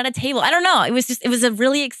queen at a table. I don't know. It was a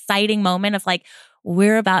really exciting moment of like,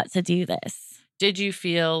 we're about to do this. Did you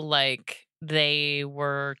feel like they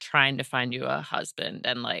were trying to find you a husband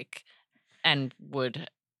and would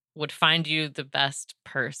find you the best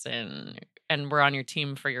person and were on your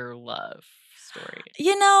team for your love story?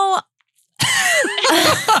 You know,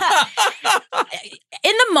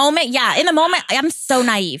 in the moment, I'm so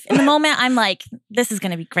naive. In the moment, I'm like, this is going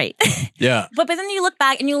to be great. Yeah. But then you look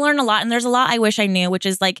back and you learn a lot. And there's a lot I wish I knew, which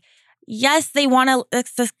is like, yes, they want a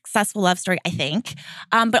successful love story, I think.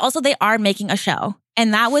 But also they are making a show.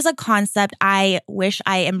 And that was a concept I wish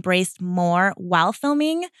I embraced more while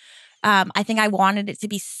filming. I think I wanted it to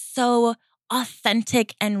be so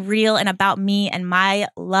authentic and real and about me and my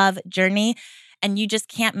love journey. And you just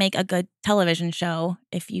can't make a good television show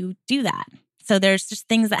if you do that. So there's just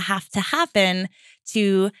things that have to happen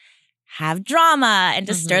to have drama and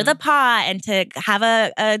to stir the pot and to have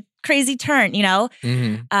a crazy turn, you know?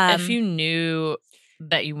 Mm-hmm. If you knew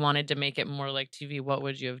that you wanted to make it more like TV, what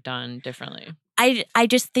would you have done differently? I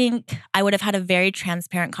just think I would have had a very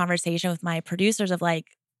transparent conversation with my producers of like,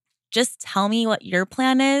 just tell me what your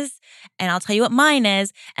plan is and I'll tell you what mine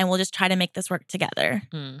is and we'll just try to make this work together.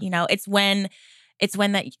 You know, it's when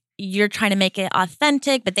that you're trying to make it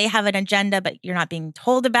authentic, but they have an agenda, but you're not being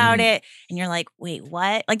told about it. And you're like, wait,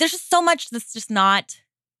 what? Like there's just so much that's just not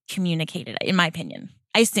communicated, in my opinion.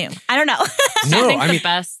 I assume. I don't know. No, I think the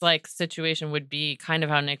best like situation would be kind of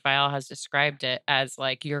how Nick Viall has described it as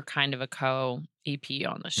like you're kind of a co-EP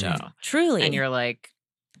on the show. Truly. And you're like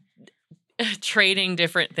trading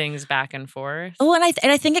different things back and forth. Oh, and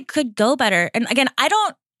I think it could go better. And again, I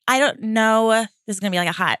don't I don't know. This is going to be like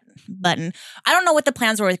a hot button. I don't know what the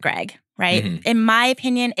plans were with Greg, right? Mhm. In my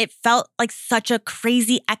opinion, it felt like such a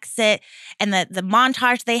crazy exit. And the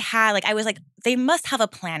montage they had, like, I was like, they must have a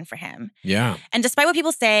plan for him. Yeah. And despite what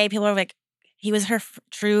people say, people are like, he was her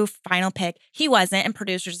true final pick. He wasn't, and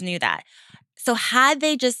producers knew that. So had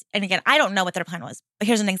they just, and again, I don't know what their plan was, but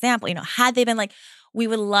here's an example. Had they been like, we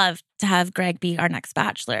would love to have Greg be our next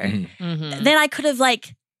Bachelor, Mhm. Mhm. then I could have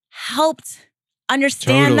like helped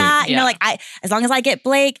understand Totally. that. Yeah. Like as long as I get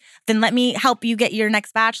Blake, then let me help you get your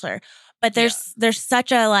next Bachelor. But there's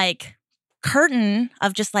such a like curtain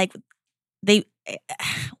of just like they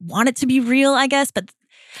want it to be real, I guess, but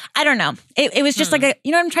I don't know. It was just like a,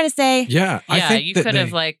 you know what I'm trying to say? Yeah. I Yeah, think you that could have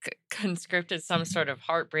they- like conscripted some sort of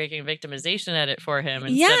heartbreaking victimization edit for him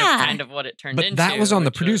instead of Yeah. kind of what it turned But into. that was on the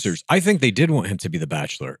which was- producers. I think they did want him to be the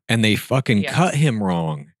Bachelor, and they fucking Yeah. cut him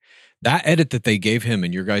wrong. That edit that they gave him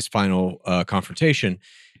in your guys' final confrontation,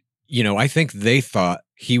 I think they thought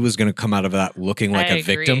he was going to come out of that looking like I a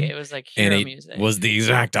agree. victim, It was like and hero it music. was the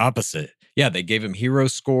exact opposite. Yeah, they gave him hero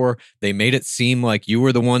score. They made it seem like you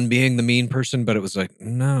were the one being the mean person, but it was like,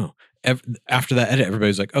 no. After that edit, everybody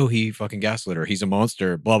was like, oh, he fucking gaslit her. He's a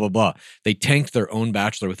monster, blah, blah, blah. They tanked their own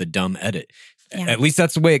Bachelor with a dumb edit. Yeah. At least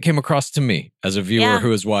that's the way it came across to me as a viewer Yeah.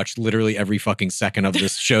 who has watched literally every fucking second of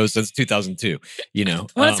this show since 2002.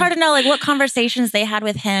 Well, it's hard to know like what conversations they had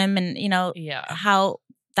with him and, Yeah. how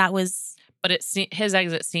that was. But his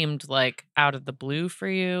exit seemed like out of the blue for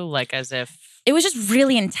you, like as if It was just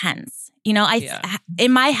really intense. Yeah.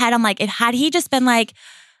 In my head, I'm like, had he just been like,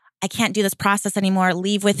 I can't do this process anymore,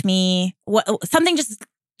 leave with me, something just,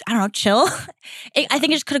 I don't know, chill. I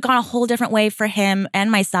think it just could have gone a whole different way for him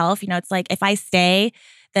and myself. It's like, if I stay,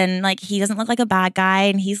 then like he doesn't look like a bad guy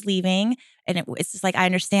and he's leaving. And it's just like, I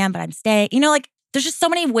understand, but I'm staying. Like, there's just so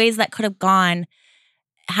many ways that could have gone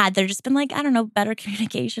had there just been like, I don't know, better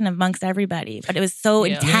communication amongst everybody. But it was so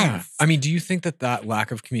Yeah. intense. I mean, do you think that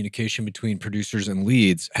lack of communication between producers and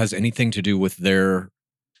leads has anything to do with their,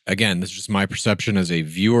 again, this is just my perception as a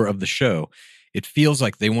viewer of the show. It feels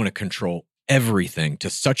like they want to control everything to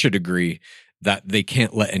such a degree that they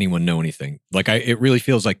can't let anyone know anything. Like it really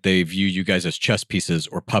feels like they view you guys as chess pieces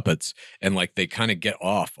or puppets, and like they kind of get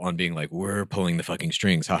off on being like, we're pulling the fucking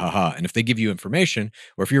strings, ha ha ha. And if they give you information,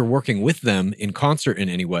 or if you're working with them in concert in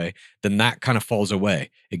any way, then that kind of falls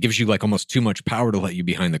away. It gives you like almost too much power to let you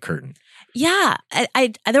behind the curtain. Yeah.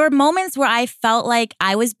 I there were moments where I felt like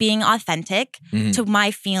I was being authentic Mhm. to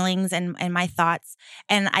my feelings and my thoughts.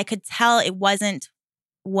 And I could tell it wasn't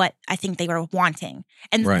what I think they were wanting.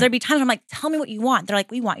 And Right. there'd be times where I'm like, tell me what you want. They're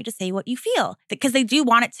like, we want you to say what you feel. Because they do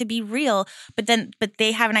want it to be real, but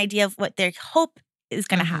they have an idea of what their hope is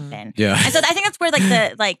going to Mhm. happen. Yeah. And so I think that's where like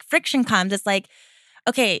the like friction comes. It's like,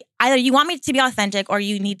 okay, either you want me to be authentic or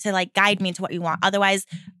you need to like guide me to what you want. Otherwise,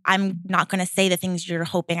 I'm not going to say the things you're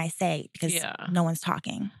hoping I say because Yeah. no one's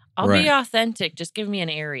talking. I'll Right. be authentic. Just give me an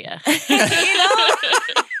area.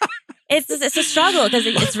 It's a struggle because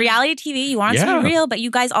it's reality TV. You want it to Yeah. be real, but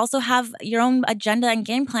you guys also have your own agenda and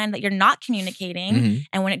game plan that you're not communicating. Mhm.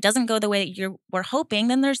 And when it doesn't go the way that we're hoping,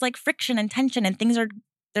 then there's like friction and tension and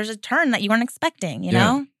there's a turn that you weren't expecting, you Yeah.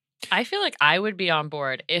 know? I feel like I would be on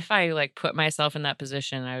board if I like put myself in that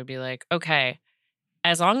position. I would be like, okay,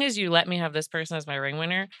 as long as you let me have this person as my ring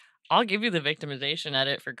winner, I'll give you the victimization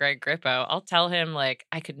edit for Greg Grippo. I'll tell him like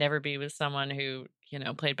I could never be with someone who,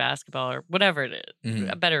 played basketball or whatever it is, Mhm.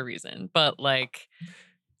 a better reason. But like,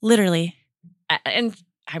 Literally. and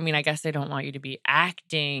I mean, I guess they don't want you to be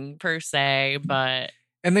acting per se, but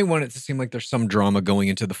And they want it to seem like there's some drama going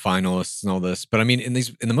into the finalists and all this. But I mean, in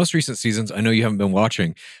the most recent seasons, I know you haven't been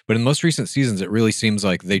watching, but in the most recent seasons, it really seems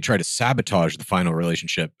like they try to sabotage the final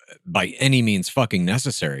relationship by any means fucking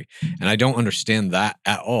necessary. And I don't understand that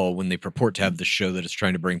at all when they purport to have this show that is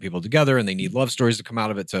trying to bring people together and they need love stories to come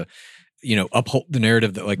out of it to, uphold the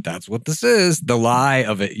narrative that like, that's what this is, the lie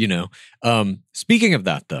of it, Speaking of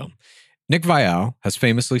that though, Nick Viall has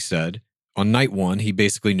famously said, on night one, he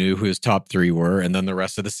basically knew who his top three were, and then the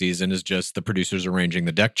rest of the season is just the producers arranging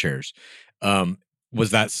the deck chairs.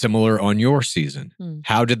 Was that similar on your season?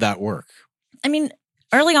 How did that work? I mean,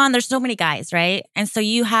 early on, there's so many guys, right? And so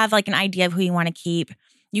you have like an idea of who you want to keep.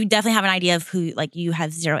 You definitely have an idea of who like you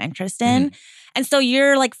have zero interest in. And so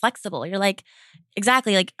you're like flexible. You're like,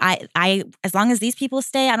 exactly. Like I as long as these people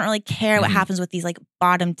stay, I don't really care what happens with these like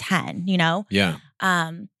bottom 10, Yeah.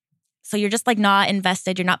 So you're just like not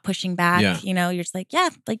invested. You're not pushing back. Yeah. You're just like, yeah,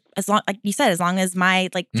 like as long, like you said, as long as my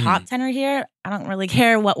like top 10 are here, I don't really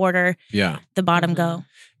care what order Yeah. the bottom go.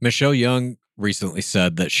 Michelle Young recently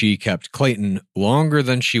said that she kept Clayton longer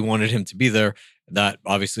than she wanted him to be there. That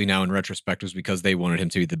obviously now in retrospect was because they wanted him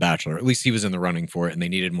to be the Bachelor. At least he was in the running for it and they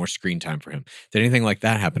needed more screen time for him. Did anything like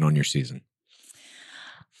that happen on your season?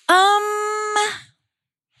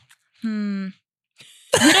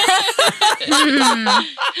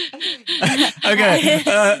 Okay.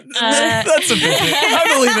 That's a bit. I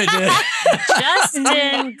believe it did.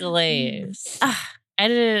 Justin Glaze.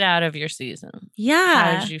 Edited out of your season.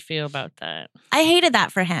 Yeah. How did you feel about that? I hated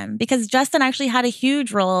that for him because Justin actually had a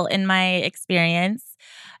huge role in my experience.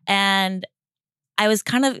 And I was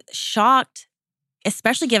kind of shocked,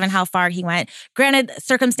 especially given how far he went. Granted,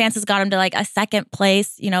 circumstances got him to like a second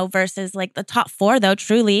place, versus like the top 4 though,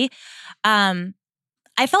 truly.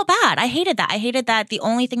 I felt bad. I hated that. I hated that the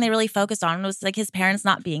only thing they really focused on was like his parents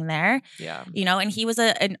not being there. Yeah. And he was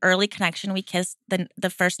an early connection. We kissed the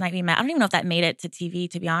first night we met. I don't even know if that made it to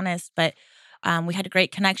TV, to be honest, but we had a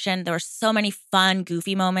great connection. There were so many fun,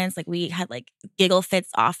 goofy moments. Like we had like giggle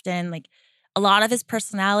fits often. Like a lot of his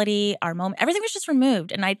personality, our moment, everything was just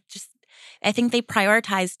removed. And I think they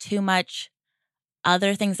prioritized too much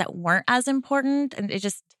other things that weren't as important. And it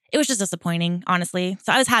was just disappointing, honestly.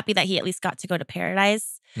 So I was happy that he at least got to go to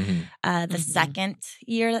Paradise the second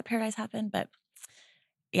year that Paradise happened. But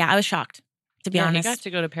yeah, I was shocked, to be honest. He got to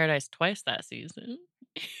go to Paradise twice that season.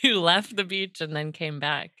 He left the beach and then came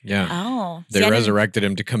back. Yeah. Oh. They resurrected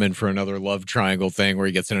him to come in for another love triangle thing where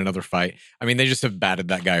he gets in another fight. I mean, they just have batted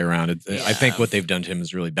that guy around. I think what they've done to him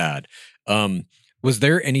is really bad. Was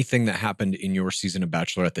there anything that happened in your season of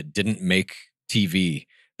Bachelorette that didn't make TV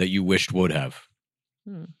that you wished would have?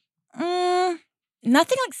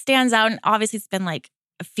 Nothing like stands out. And obviously it's been like,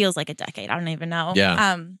 it feels like a decade. I don't even know.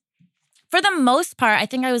 Yeah. For the most part, I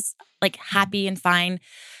think I was like happy and fine.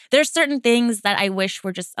 There's certain things that I wish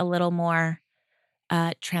were just a little more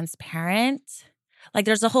transparent. Like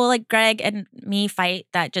there's a whole like Greg and me fight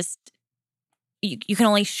that just, you can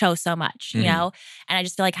only show so much, you know? And I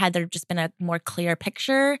just feel like had there just been a more clear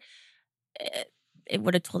picture, it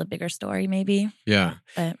would have told a bigger story maybe. Yeah.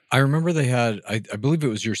 But I remember they had, I believe it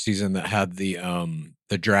was your season that had the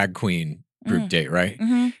drag queen group date, right?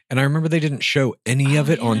 And I remember they didn't show any of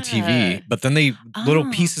it on TV, but then little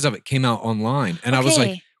pieces of it came out online. And I was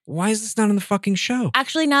like, why is this not on the fucking show?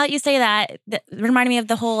 Actually, now that you say that, that reminded me of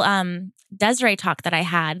the whole Desiree talk that I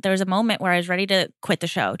had. There was a moment where I was ready to quit the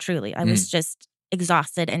show, truly. I was just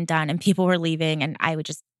exhausted and done, and people were leaving, and I would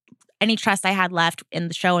just, any trust I had left in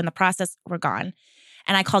the show and the process were gone.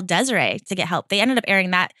 And I called Desiree to get help. They ended up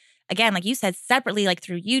airing that, again, like you said, separately, like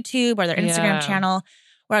through YouTube or their Instagram channel,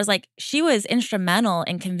 where I was like, she was instrumental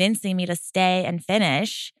in convincing me to stay and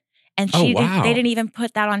finish. And they didn't even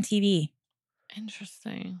put that on TV.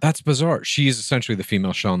 Interesting. That's bizarre. She's essentially the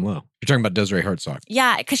female Sean Lowe. You're talking about Desiree Hartsock.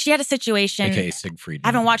 Yeah, because she had a situation. AKA Siegfried. I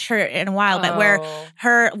haven't watched her in a while, but where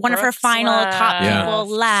one of her final top people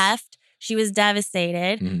left, she was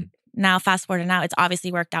devastated. Now, fast forward to now, it's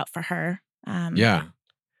obviously worked out for her.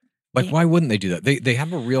 Why wouldn't they do that? They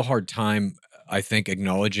have a real hard time, I think,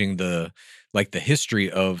 acknowledging the history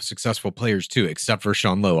of successful players too, except for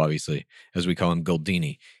Sean Lowe, obviously, as we call him,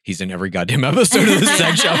 Goldini. He's in every goddamn episode of the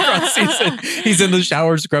Sex Shop Front season. He's in the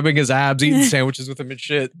shower scrubbing his abs, eating sandwiches with him and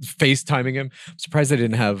shit, FaceTiming him. I'm surprised they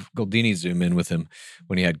didn't have Goldini zoom in with him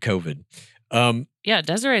when he had COVID.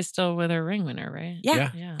 Desiree's still with her ring winner, right? Yeah.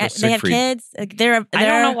 They have kids. I don't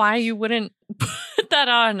know why you wouldn't put that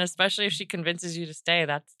on, especially if she convinces you to stay.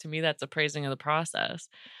 To me, that's a praising of the process.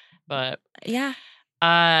 But yeah.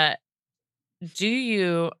 I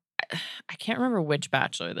can't remember which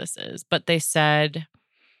Bachelor this is, but they said,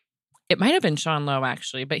 it might have been Sean Lowe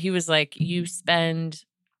actually, but he was like, you spend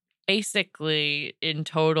basically in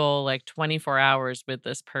total like 24 hours with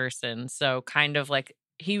this person. So kind of like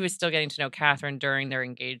he was still getting to know Catherine during their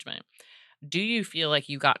engagement. Do you feel like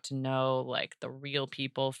you got to know like the real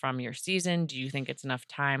people from your season? Do you think it's enough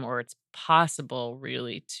time, or it's possible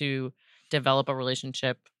really to develop a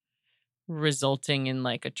relationship resulting in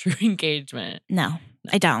like a true engagement? No,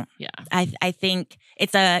 I don't. Yeah. I think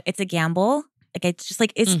it's a gamble. Like it's just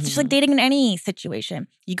like dating in any situation.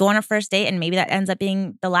 You go on a first date and maybe that ends up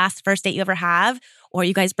being the last first date you ever have, or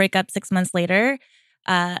you guys break up 6 months later.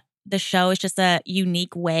 The show is just a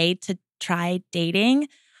unique way to try dating.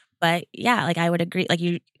 But yeah, like I would agree.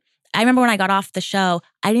 I remember when I got off the show,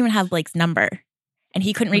 I didn't even have Blake's number. And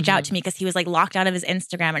he couldn't reach out to me because he was like locked out of his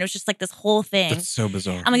Instagram. And it was just like this whole thing. That's so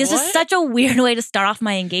bizarre. I'm like, it's just such a weird way to start off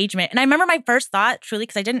my engagement. And I remember my first thought, truly,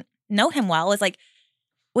 because I didn't know him well, was like,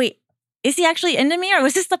 wait, is he actually into me? Or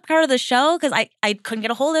was this the part of the show? Because I couldn't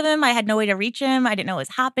get a hold of him. I had no way to reach him. I didn't know what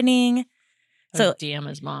was happening. So DM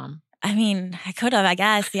his mom. I mean, I could have, I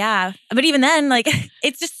guess, yeah. But even then, like,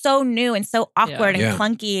 it's just so new and so awkward and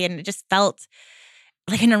clunky. And it just felt,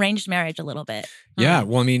 like an arranged marriage a little bit. Yeah.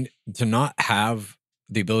 Well, I mean, to not have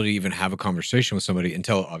the ability to even have a conversation with somebody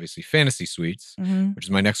until obviously fantasy suites, which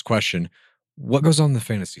is my next question. What goes on in the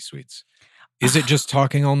fantasy suites? Is it just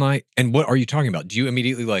talking all night? And what are you talking about? Do you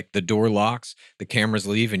immediately like the door locks, the cameras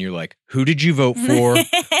leave, and you're like, who did you vote for?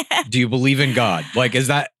 Do you believe in God? Like, is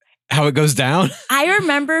that how it goes down? I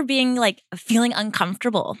remember being like feeling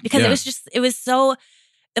uncomfortable because it was so,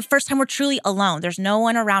 the first time we're truly alone. There's no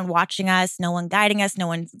one around watching us, no one guiding us, no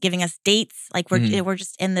one giving us dates. Like we're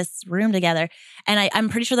just in this room together. And I'm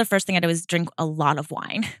pretty sure the first thing I did was drink a lot of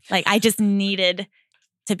wine. Like I just needed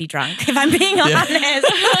to be drunk, if I'm being honest. But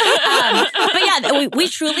yeah,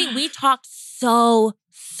 we talked so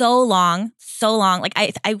long. Like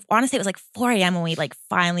I want to say it was like 4 a.m. when we like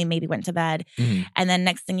finally maybe went to bed. And then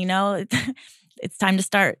next thing you know, it's time to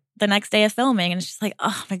start the next day of filming. And it's just like,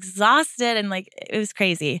 oh, I'm exhausted. And like, it was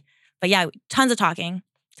crazy. But yeah, tons of talking.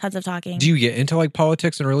 Do you get into like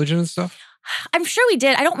politics and religion and stuff? I'm sure we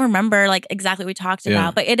did. I don't remember like exactly what we talked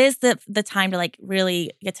about, but it is the time to like really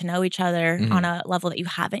get to know each other on a level that you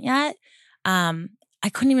haven't yet. I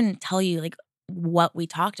couldn't even tell you like what we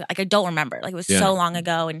talked about. Like I don't remember. Like it was so long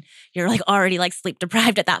ago and you're like already like sleep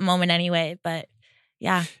deprived at that moment anyway. But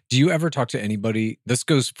yeah. Do you ever talk to anybody? This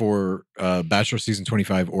goes for Bachelor Season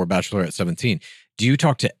 25 or Bachelorette 17. Do you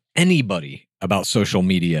talk to anybody about social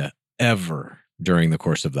media ever during the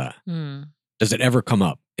course of that? Does it ever come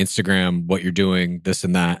up? Instagram, what you're doing, this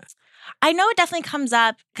and that? I know it definitely comes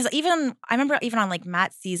up because I remember even on like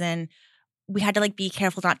Matt's season, we had to like be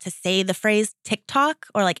careful not to say the phrase TikTok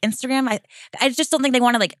or like Instagram. I just don't think they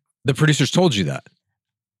want to like. The producers told you that.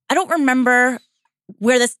 I don't remember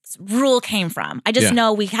where this rule came from. I just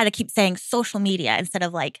know we had to keep saying social media instead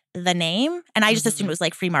of like the name. And I just assumed it was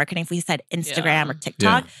like free marketing if we said Instagram or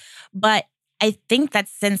TikTok. But I think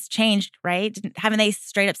that's since changed, right? Haven't they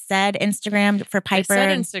straight up said Instagram for Piper?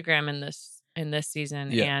 They said Instagram in this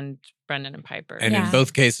season and Brendan and Piper. And in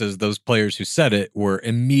both cases, those players who said it were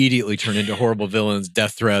immediately turned into horrible villains,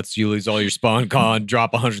 death threats, you lose all your spawn con,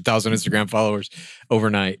 drop 100,000 Instagram followers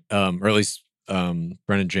overnight. Or at least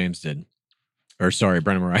Brendan James did. Or sorry,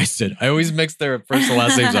 Brendan Morais did. I always mix their first and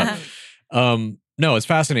last names up. No, it's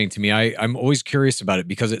fascinating to me. I'm always curious about it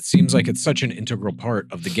because it seems like it's such an integral part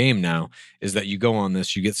of the game now is that you go on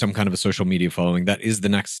this, you get some kind of a social media following. That is the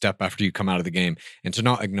next step after you come out of the game. And to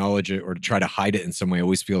not acknowledge it or to try to hide it in some way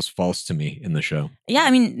always feels false to me in the show. Yeah,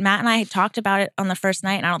 I mean, Matt and I talked about it on the first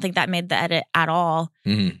night and I don't think that made the edit at all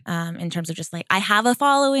in terms of just like, I have a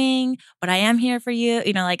following, but I am here for you.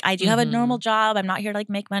 You know, like I do have a normal job. I'm not here to like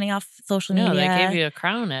make money off social media. No, they gave you a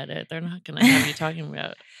crown edit. They're not going to have you talking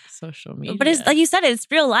about social media. But it's like you said, it's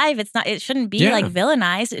real life. It's not. It shouldn't be like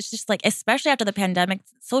villainized. It's just like, especially after the pandemic,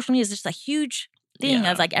 social media is just a huge thing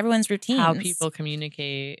of like everyone's routines. How people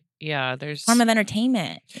communicate. Yeah, there's form of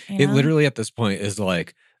entertainment. You know? It literally at this point is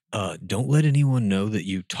like, don't let anyone know that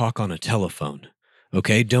you talk on a telephone.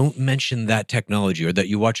 Okay, don't mention that technology or that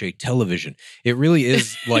you watch a television. It really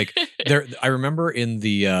is like there. I remember in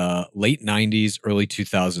the late 90s, early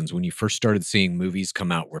 2000s, when you first started seeing movies come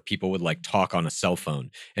out where people would like talk on a cell phone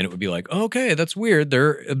and it would be like, oh, okay, that's weird.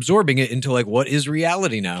 They're absorbing it into like what is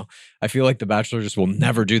reality now. I feel like The Bachelor just will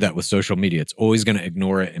never do that with social media. It's always going to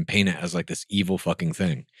ignore it and paint it as like this evil fucking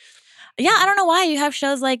thing. Yeah, I don't know why. You have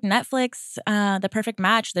shows like Netflix, The Perfect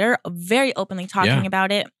Match. They're very openly talking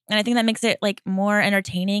about it. And I think that makes it like more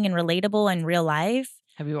entertaining and relatable in real life.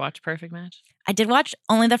 Have you watched Perfect Match? I did watch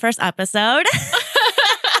only the first episode.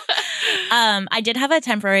 I did have a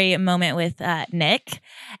temporary moment with Nick.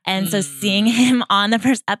 And so seeing him on the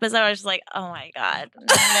first episode, I was just like, oh my God, Nick.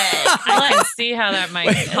 I can see how that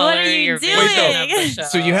might color what are you your doing? vision of the show.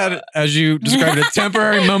 So you had, as you described, a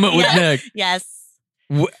temporary moment with Nick. Yes.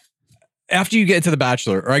 After you get into The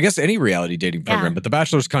Bachelor, or I guess any reality dating program, but The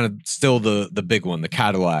Bachelor is kind of still the big one, the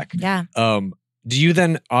Cadillac. Yeah. Do you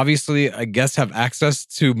then obviously, I guess, have access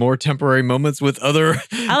to more temporary moments with other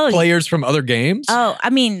players from other games? Oh, I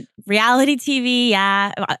mean, reality TV,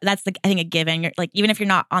 yeah. That's I think a given. You're like, even if you're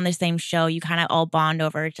not on the same show, you kind of all bond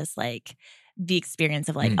over just like the experience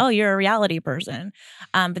of like, oh, you're a reality person.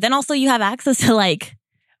 But then also you have access to like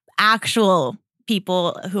actual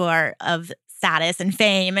people who are of status and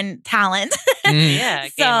fame and talent. Yeah,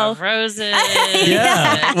 Game of Roses. Well,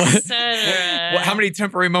 how many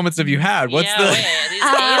temporary moments have you had? What's these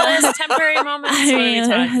A-list temporary moments? I mean,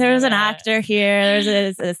 there was an actor here.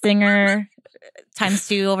 There's a singer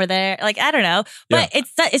 ×2 over there. Like, I don't know. But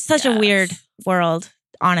it's such a weird world,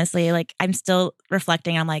 honestly. Like, I'm still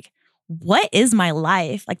reflecting. I'm like, what is my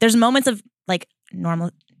life? Like, there's moments of like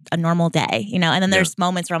a normal day, you know? And then there's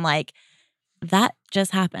moments where I'm like, that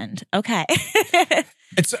just happened. Okay.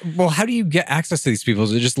 Well, how do you get access to these people?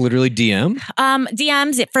 Is it just literally DM?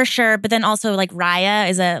 DMs for sure, but then also like Raya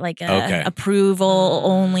is a approval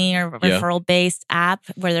only or referral based app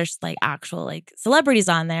where there's like actual like celebrities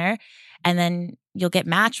on there, and then you'll get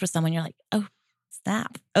matched with someone. You're like, oh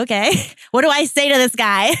snap, okay, what do I say to this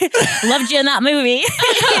guy? Loved you in that movie.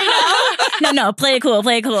 No, play it cool.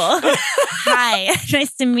 Hi,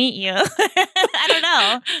 nice to meet you. I don't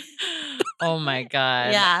know. Oh my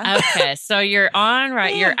God. Yeah. Okay. So you're on,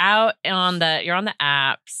 right? You're out on the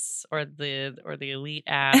apps or the elite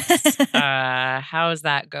apps. How is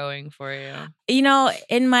that going for you? You know,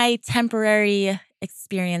 in my temporary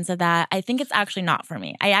experience of that, I think it's actually not for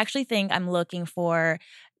me. I actually think I'm looking for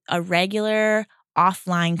a regular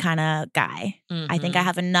offline kind of guy. I think I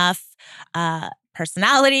have enough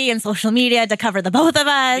personality and social media to cover the both of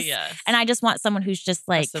us. Yes. And I just want someone who's just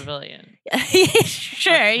like... A civilian.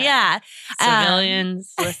 Sure, okay. Yeah.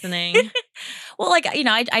 Civilians listening. Well, like, you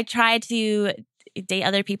know, I try to date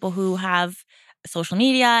other people who have social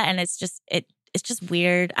media, and it's just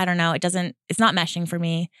weird. I don't know. It's not meshing for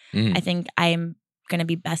me. I think I'm going to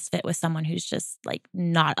be best fit with someone who's just like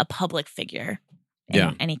not a public figure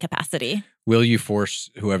in any capacity. Will you force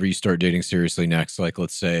whoever you start dating seriously next, like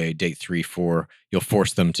let's say date 3, 4, you'll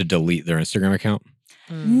force them to delete their Instagram account?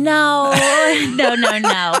 No. But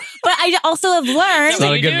I also have learned. It's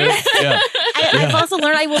not a good move. Yeah. I've also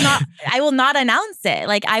learned I will not announce it.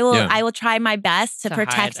 Like I will try my best to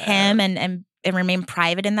protect him and remain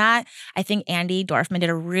private in that. I think Andi Dorfman did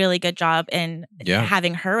a really good job in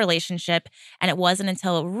having her relationship. And it wasn't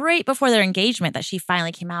until right before their engagement that she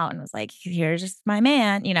finally came out and was like, here's just my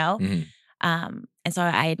man, you know? And so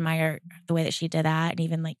I admire the way that she did that. And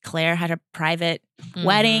even like Claire had a private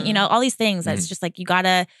wedding, you know, all these things. That's just like, you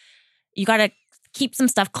gotta keep some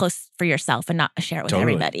stuff close for yourself and not share it with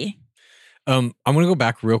everybody. I'm going to go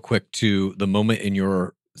back real quick to the moment in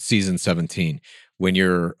your season 17 when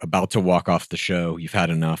you're about to walk off the show, you've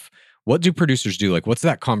had enough. What do producers do? Like, what's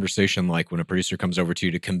that conversation like when a producer comes over to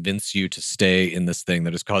you to convince you to stay in this thing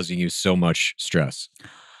that is causing you so much stress?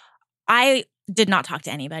 I did not talk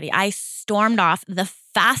to anybody. I stormed off the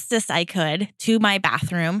fastest I could to my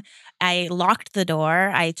bathroom. I locked the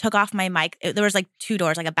door. I took off my mic. There was like 2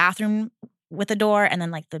 doors, like a bathroom with a door and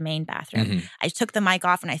then like the main bathroom. I took the mic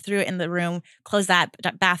off and I threw it in the room, closed that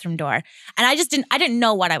bathroom door. And I didn't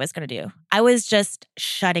know what I was going to do. I was just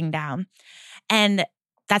shutting down. And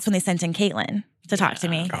that's when they sent in Caitlin to talk to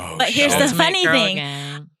me. Oh, but here's the funny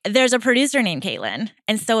thing. There's a producer named Caitlin.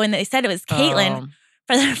 And so when they said it was Caitlin,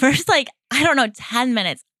 for the first 10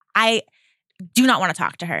 minutes, I do not want to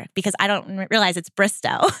talk to her because I don't realize it's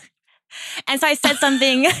Bristow. And so I said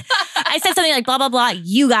something, like, blah, blah, blah,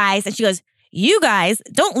 you guys. And she goes, you guys,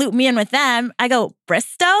 don't loop me in with them. I go,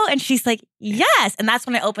 Bristow? And she's like, yes. And that's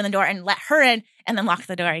when I opened the door and let her in and then locked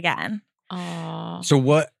the door again.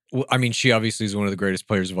 So she obviously is one of the greatest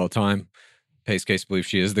players of all time. Pace Case believes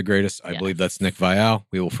she is the greatest. I believe that's Nick Viall.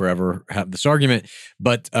 We will forever have this argument.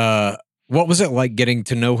 But what was it like getting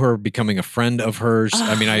to know her, becoming a friend of hers?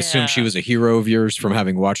 I assume she was a hero of yours from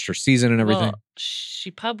having watched her season and everything. Well, she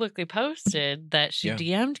publicly posted that she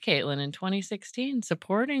DM'd Caitlin in 2016,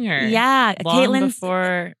 supporting her. Yeah. Long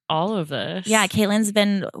before all of this. Yeah, Caitlin's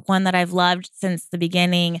been one that I've loved since the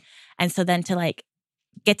beginning. And so then to like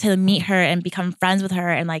get to meet her and become friends with her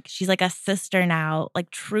and like she's like a sister now, like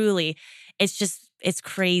truly, it's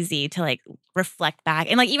crazy to like reflect back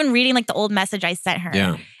and like even reading like the old message I sent her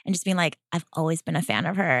and just being like, I've always been a fan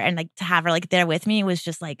of her. And like to have her like there with me was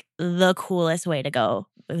just like the coolest way to go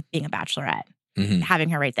with being a bachelorette. Having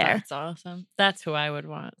her right there. That's awesome. That's who I would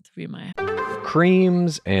want to be my...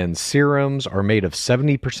 Creams and serums are made of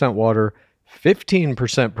 70% water,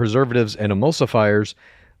 15% preservatives and emulsifiers,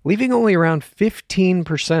 leaving only around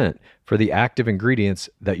 15% for the active ingredients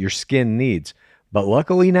that your skin needs. But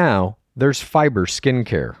luckily now, there's Fiber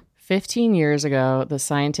Skincare. 15 years ago, the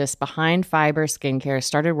scientists behind Fiber Skincare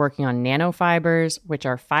started working on nanofibers, which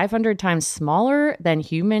are 500 times smaller than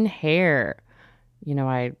human hair. You know,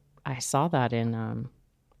 I saw that in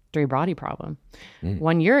Three Body Problem.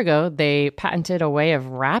 1 year ago, they patented a way of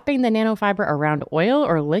wrapping the nanofiber around oil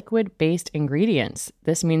or liquid-based ingredients.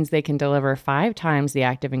 This means they can deliver 5 times the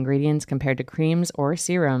active ingredients compared to creams or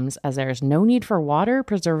serums, as there is no need for water,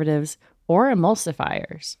 preservatives, or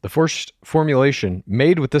emulsifiers. The first formulation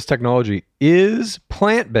made with this technology is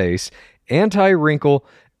plant-based, anti-wrinkle.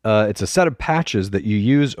 It's a set of patches that you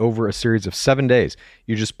use over a series of 7 days.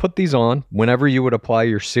 You just put these on whenever you would apply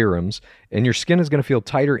your serums, and your skin is going to feel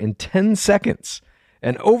tighter in 10 seconds.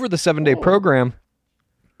 And over the 7-day program,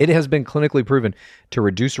 It has been clinically proven to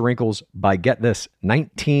reduce wrinkles by, get this,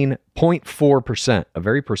 19.4%, a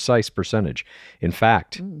very precise percentage. In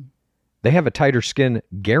fact, they have a tighter skin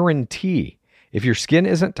guarantee. If your skin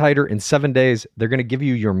isn't tighter in 7 days, they're going to give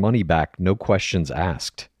you your money back, no questions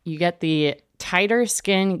asked. You get the tighter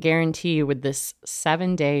skin guarantee with this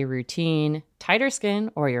 7-day routine. Tighter skin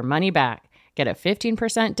or your money back. Get a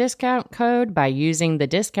 15% discount code by using the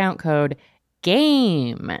discount code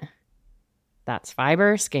GAME. That's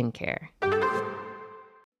Fiber Skincare.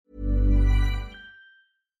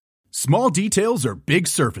 Small details are big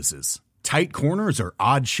surfaces. Tight corners are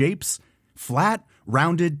odd shapes. Flat,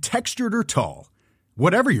 rounded, textured, or tall.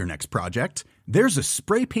 Whatever your next project, there's a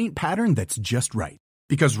spray paint pattern that's just right.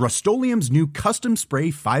 Because Rust-Oleum's new Custom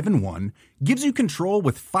Spray 5-in-1 gives you control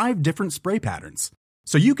with 5 different spray patterns.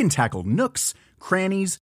 So you can tackle nooks,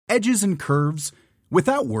 crannies, edges, and curves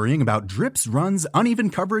without worrying about drips, runs,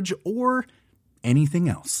 uneven coverage, or anything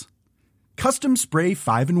else. Custom Spray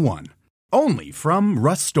 5-in-1. Only from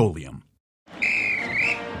Rust-Oleum.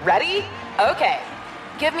 Ready? Okay.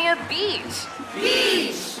 Give me a beach.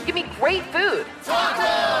 Beach. Give me great food.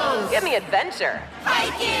 Tacos. Give me adventure.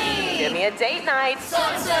 Hiking. Give me a date night.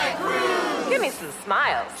 Sunset cruise. Give me some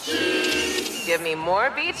smiles. Cheese. Give me more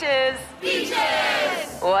beaches. Beaches.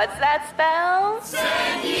 What's that spell?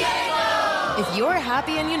 San Diego. If you're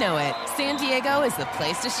happy and you know it, San Diego is the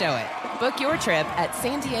place to show it. Book your trip at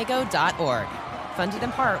sandiego.org. Funded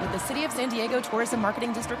in part with the City of San Diego Tourism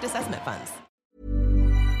Marketing District Assessment Funds.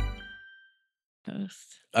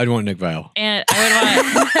 I'd want Nick Viall. And I would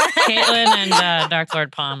want Caitlin and Dark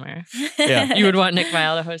Lord Palmer. Yeah. You would want Nick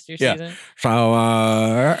Viall to host your season? So,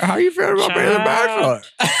 how you feeling about being the Bachelor?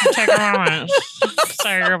 Take a moment.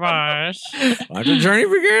 Say goodbye. Let the journey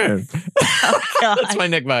begin. Oh, God. That's my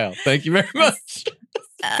Nick Viall. Thank you very much.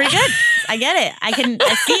 Pretty good. I get it. I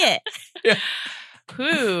see it. Yeah.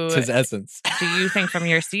 Who It's his essence. do you think from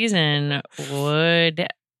your season would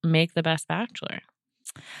make the best Bachelor?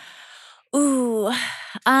 Ooh.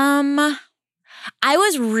 I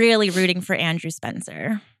was really rooting for Andrew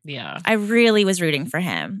Spencer. Yeah. I really was rooting for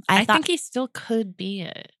him. I think he still could be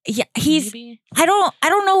it. Yeah, he's Maybe. I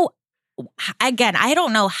don't know. Again, I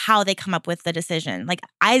don't know how they come up with the decision. Like,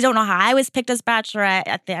 I don't know how I was picked as Bachelorette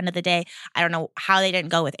at the end of the day. I don't know how they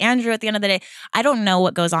didn't go with Andrew at the end of the day. I don't know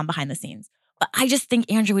what goes on behind the scenes. But I just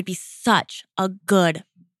think Andrew would be such a good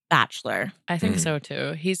Bachelor. I think so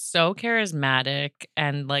too. He's so charismatic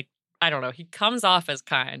and like, I don't know. He comes off as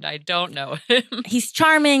kind. I don't know him. He's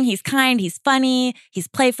charming. He's kind. He's funny. He's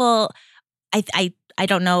playful. I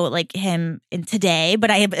don't know like him in today, but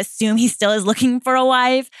I assume he still is looking for a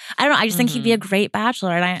wife. I don't know. I just think he'd be a great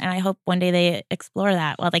Bachelor, and I hope one day they explore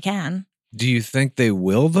that while they can. Do you think they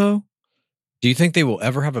will, though? Do you think they will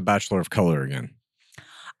ever have a Bachelor of color again?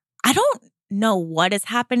 I don't know what is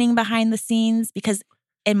happening behind the scenes because,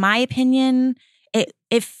 in my opinion,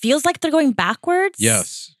 it feels like they're going backwards.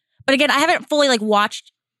 Yes. But again, I haven't fully like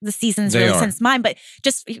watched the seasons really since mine. But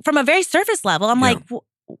just from a very surface level, I'm like,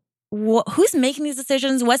 who's making these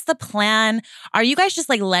decisions? What's the plan? Are you guys just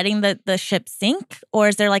like letting the ship sink, or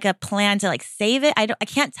is there like a plan to like save it? I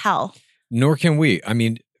can't tell. Nor can we. I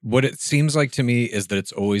mean, what it seems like to me is that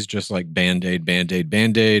it's always just like Band-Aid, Band-Aid,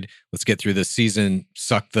 Band-Aid. Let's get through this season,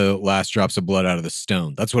 suck the last drops of blood out of the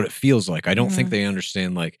stone. That's what it feels like. I don't think they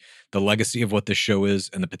understand like the legacy of what this show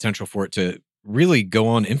is and the potential for it to really go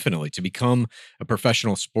on infinitely, to become a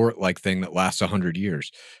professional sport-like thing that lasts 100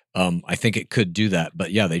 years. I think it could do that.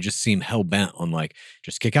 But yeah, they just seem hell-bent on like,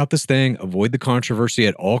 just kick out this thing, avoid the controversy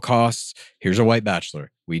at all costs. Here's a white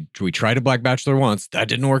Bachelor. We tried a black Bachelor once. That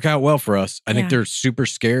didn't work out well for us. I think they're super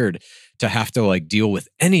scared to have to like deal with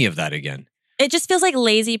any of that again. It just feels like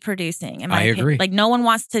lazy producing. I agree. Like no one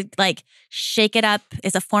wants to like shake it up.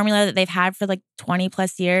 It's a formula that they've had for like 20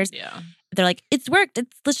 plus years. Yeah. They're like, it's worked.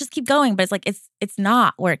 Let's just keep going. But it's like, it's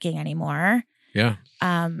not working anymore. Yeah.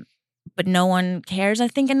 But no one cares, I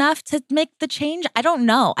think, enough to make the change. I don't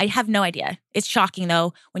know. I have no idea. It's shocking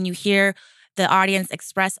though, when you hear the audience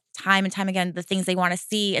express time and time again the things they want to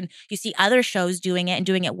see, and you see other shows doing it and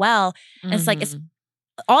doing it well. And it's like, it's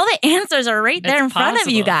all the answers are right there in front of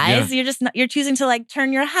you guys. Yeah. You're choosing to like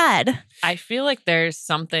turn your head. I feel like there's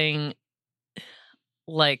something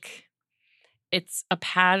like, it's a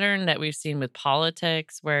pattern that we've seen with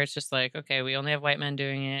politics where it's just like, okay, we only have white men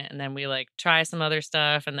doing it. And then we like try some other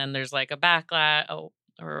stuff. And then there's like a backlash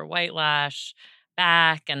or a white lash.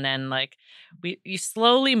 back, and then like you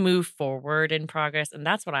slowly move forward in progress, and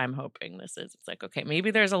that's what I'm hoping this is. It's like, okay,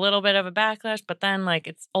 maybe there's a little bit of a backlash, but then like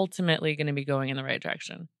it's ultimately going to be going in the right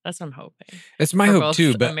direction. That's what I'm hoping. It's my for hope both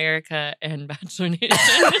too, but America and Bachelor Nation.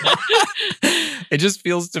 it just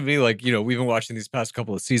feels to me like, you know, we've been watching these past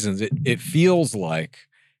couple of seasons. It feels like,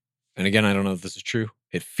 and again, I don't know if this is true.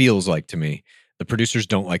 It feels like to me, the producers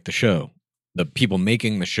don't like the show. The people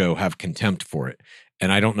making the show have contempt for it.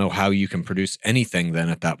 And I don't know how you can produce anything then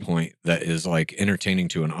at that point that is like entertaining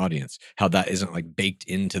to an audience, how that isn't like baked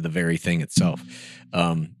into the very thing itself.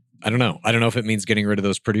 I don't know. I don't know if it means getting rid of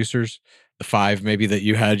those producers, the 5 maybe that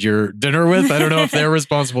you had your dinner with. I don't know if they're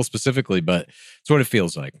responsible specifically, but it's what it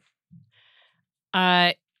feels like.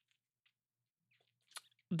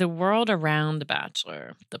 The world around The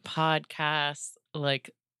Bachelor, the podcast, like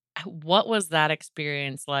what was that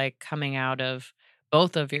experience like coming out of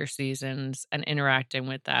both of your seasons and interacting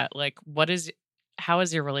with that? Like how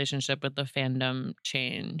has your relationship with the fandom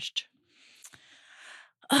changed?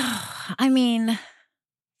 I mean,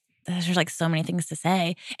 there's like so many things to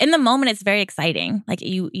say. In the moment, it's very exciting. Like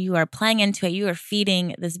you are playing into it. You are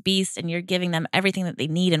feeding this beast and you're giving them everything that they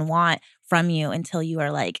need and want from you until you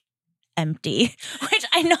are like empty, which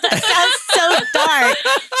I know that sounds so dark,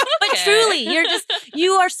 but truly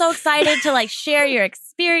you are so excited to like share your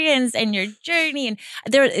experience and your journey.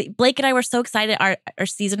 And Blake and I were so excited. Our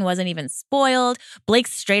season wasn't even spoiled.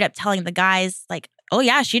 Blake's straight up telling the guys like, oh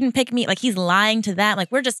yeah, she didn't pick me. Like he's lying to them.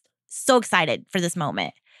 Like we're just so excited for this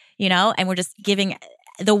moment, you know, and we're just giving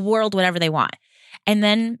the world whatever they want. And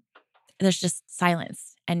then there's just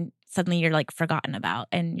silence and suddenly you're like forgotten about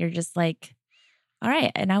and you're just like, all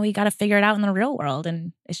right, and now we got to figure it out in the real world.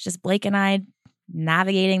 And it's just Blake and I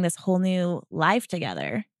navigating this whole new life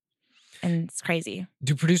together. And it's crazy.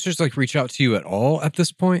 Do producers like reach out to you at all at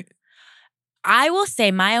this point? I will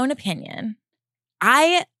say my own opinion.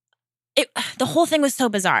 The whole thing was so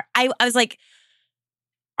bizarre. I was like,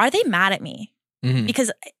 are they mad at me? Mm-hmm.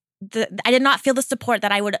 Because I did not feel the support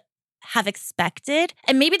that I would have expected.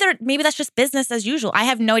 And maybe that's just business as usual. I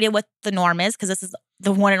have no idea what the norm is because this is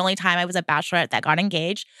the one and only time I was a bachelorette that got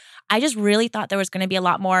engaged. I just really thought there was going to be a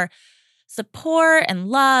lot more support and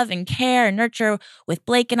love and care and nurture with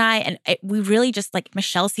Blake and I. And we really just like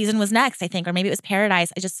Michelle's season was next, I think, or maybe it was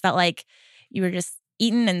Paradise. I just felt like you were just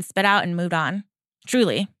eaten and spit out and moved on.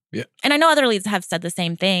 Truly. Yeah. And I know other leads have said the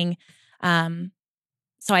same thing. So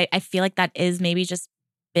I feel like that is maybe just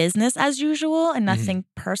business as usual and nothing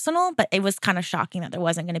personal, but it was kind of shocking that there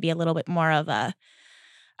wasn't going to be a little bit more of a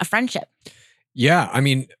friendship. Yeah, I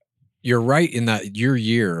mean, you're right in that your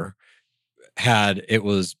year it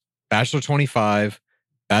was Bachelor 25,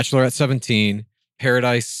 Bachelorette 17,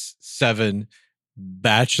 Paradise 7,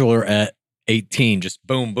 Bachelorette 18, just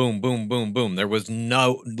boom, boom, boom, boom, boom. There was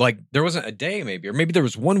there wasn't a day maybe, or maybe there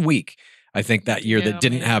was 1 week, I think that year that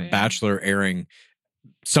didn't have Bachelor airing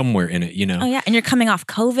somewhere in it, you know? Oh yeah, and you're coming off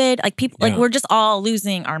COVID. Like people, like we're just all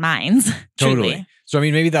losing our minds. Totally. So I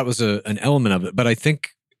mean, maybe that was an element of it, but I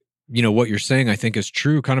think, you know, what you're saying, I think is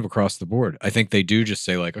true kind of across the board. I think they do just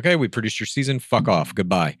say like, okay, we produced your season, fuck off,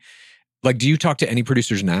 goodbye. Like, do you talk to any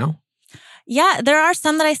producers now? Yeah, there are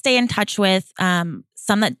some that I stay in touch with, some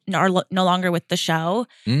that are no longer with the show.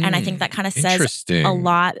 And I think that kind of says a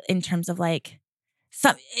lot in terms of like,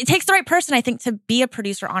 it takes the right person, I think, to be a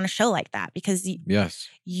producer on a show like that because you have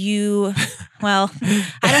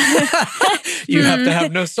to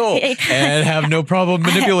have no soul and have no problem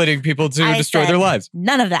manipulating people to destroy their lives.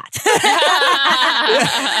 None of that.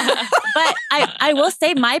 But I will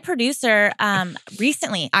say my producer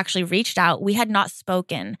recently actually reached out. We had not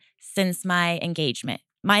spoken since my engagement.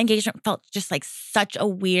 My engagement felt just like such a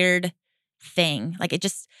weird thing. Like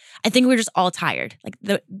I think we were just all tired. Like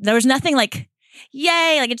there was nothing like,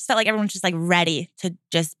 yay. Like it just felt like everyone's just like ready to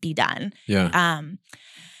just be done. Yeah.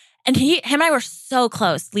 And him and I were so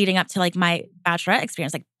close leading up to like my bachelorette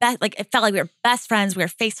experience. Like it felt like we were best friends. We were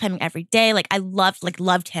FaceTiming every day. Like I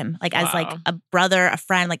loved him like as like a brother, a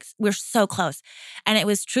friend. Like we're so close. And it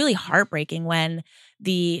was truly heartbreaking when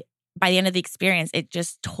by the end of the experience, it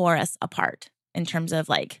just tore us apart in terms of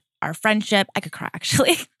like our friendship. I could cry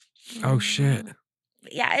actually. Oh shit.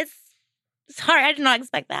 Yeah, it's hard. I did not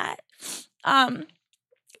expect that.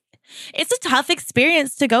 It's a tough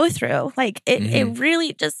experience to go through. Like it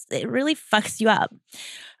really fucks you up.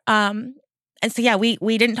 And so yeah,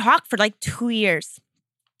 we didn't talk for like 2 years.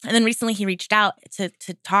 And then recently he reached out to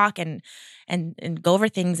talk and go over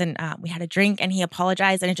things and we had a drink and he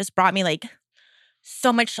apologized and it just brought me like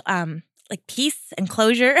so much like peace and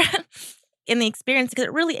closure in the experience because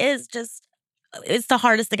it really is just it's the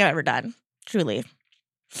hardest thing I've ever done. Truly.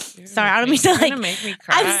 Sorry, I don't mean to You're like. gonna make me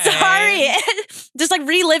cry. I'm sorry. Just like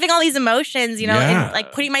reliving all these emotions, you know, Yeah. and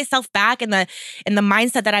like putting myself back in the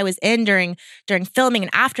mindset that I was in during filming and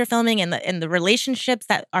after filming, and the relationships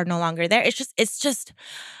that are no longer there. It's just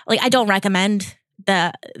like I don't recommend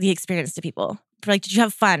the experience to people. Like, did you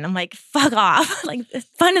have fun? I'm like, fuck off. Like,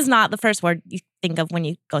 fun is not the first word you think of when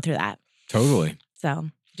you go through that. Totally. So.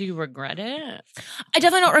 Do you regret it? I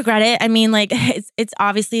definitely don't regret it. I mean, like it's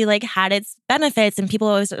obviously like had its benefits, and people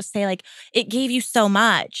always say like it gave you so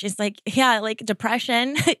much. It's like, yeah, like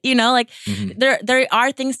depression, you know, like there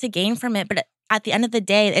are things to gain from it, but at the end of the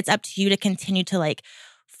day, it's up to you to continue to like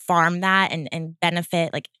farm that and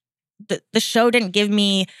benefit. Like the show didn't give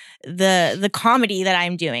me the comedy that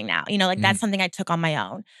I'm doing now. You know, like that's something I took on my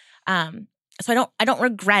own. So I don't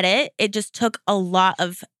regret it. It just took a lot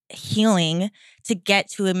of healing to get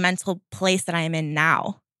to a mental place that I am in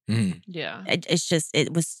now. Yeah.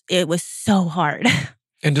 It was so hard.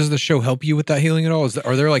 And does the show help you with that healing at all?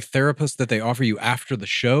 Are there like therapists that they offer you after the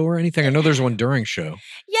show or anything? I know there's one during show.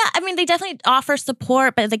 Yeah, I mean, they definitely offer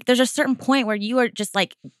support, but like there's a certain point where you are just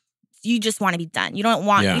like, you just want to be done. You don't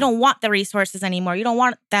want the resources anymore. You don't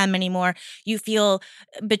want them anymore. You feel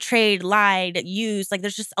betrayed, lied, used. Like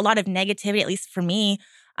there's just a lot of negativity, at least for me.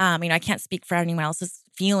 You know, I can't speak for anyone else's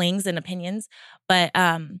feelings and opinions, but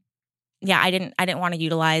yeah, I didn't want to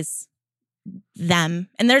utilize them.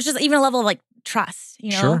 And there's just even a level of like trust,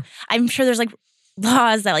 you know. Sure. I'm sure there's like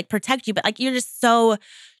laws that like protect you, but like you're just so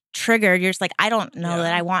triggered. You're just like, I don't know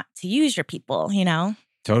that I want to use your people, you know.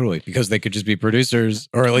 Totally, because they could just be producers,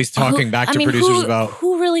 or at least talking back to producers about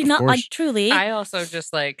who really not like truly. I also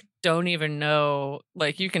just like don't even know.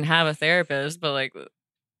 Like you can have a therapist, but like.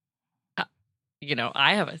 You know,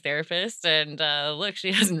 I have a therapist, and look,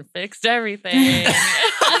 she hasn't fixed everything.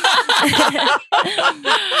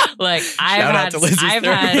 Like I've had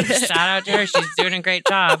shout out to her. She's doing a great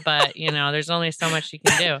job, but you know, there's only so much she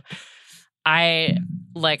can do. I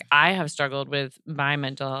have struggled with my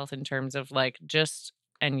mental health in terms of like just,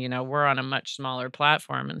 and you know, we're on a much smaller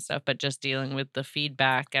platform and stuff, but just dealing with the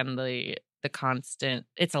feedback and the constant.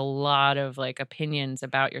 It's a lot of like opinions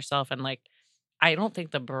about yourself, and like. I don't think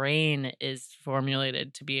the brain is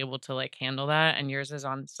formulated to be able to like handle that. And yours is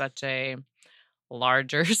on such a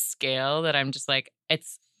larger scale that I'm just like,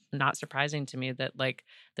 it's not surprising to me that like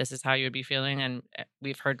this is how you would be feeling. And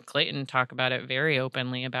we've heard Clayton talk about it very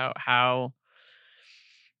openly about how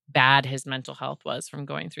bad his mental health was from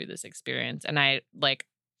going through this experience. And I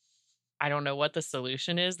don't know what the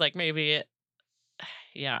solution is. Like maybe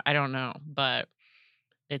I don't know, but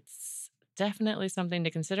it's definitely something to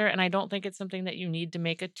consider. And I don't think it's something that you need to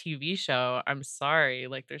make a TV show. I'm sorry.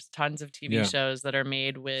 Like there's tons of TV shows that are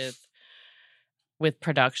made with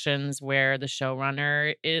productions where the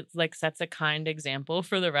showrunner like sets a kind example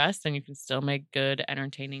for the rest, and you can still make good,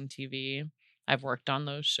 entertaining TV. I've worked on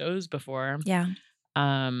those shows before. Yeah.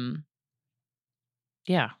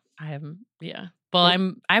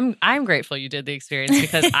 Well, I'm grateful you did the experience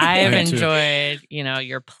because I've enjoyed, you know,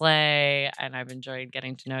 your play, and I've enjoyed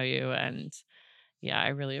getting to know you, and yeah, I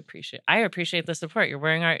really appreciate the support. You're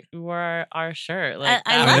wearing our shirt. Like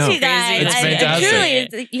I love you guys. It's fantastic.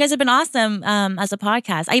 Truly, you guys have been awesome as a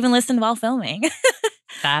podcast. I even listened while filming.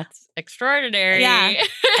 That's extraordinary. Yeah.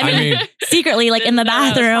 I mean, secretly, like in the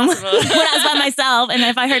bathroom when I was by myself, and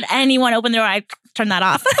if I heard anyone open the door, I'd turn that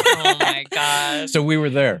off. Oh my God. So we were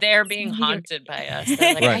there. They're being haunted by us.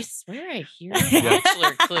 They're like, I swear I hear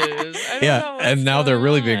Bachelor clues. I don't know what's and now they're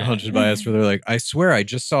really being haunted by us, where they're like, I swear I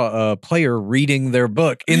just saw a player reading their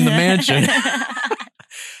book in the mansion.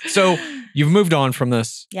 So you've moved on from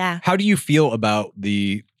this. Yeah. How do you feel about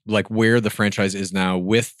where the franchise is now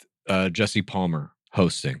with Jesse Palmer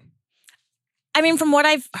hosting? I mean, from what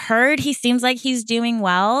I've heard, he seems like he's doing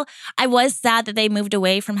well. I was sad that they moved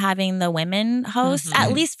away from having the women host,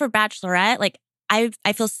 at least for Bachelorette. Like, I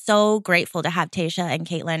feel so grateful to have Tayshia and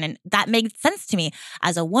Kaitlyn, and that made sense to me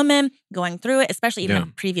as a woman going through it, especially even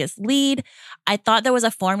the previous lead. I thought there was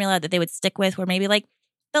a formula that they would stick with where maybe like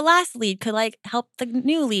the last lead could like help the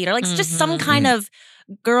new lead, or like just some kind of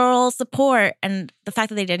girl support. And the fact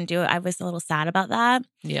that they didn't do it, I was a little sad about that.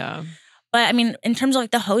 Yeah. But I mean, in terms of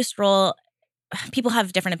like the host role, people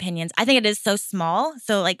have different opinions. I think it is so small.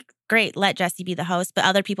 So like, great, let Jesse be the host. But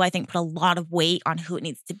other people, I think, put a lot of weight on who it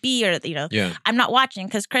needs to be, or, you know, I'm not watching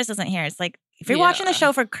because Chris isn't here. It's like, if you're watching the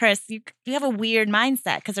show for Chris, you have a weird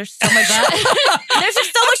mindset because there's so much, there's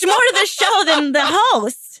just so much more to the show than the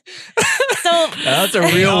host. That's a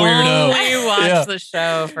real weirdo. We watch the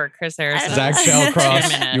show for Chris Harrison. Zach Shallcross, 2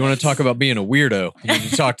 minutes. you want to talk about being a weirdo? You need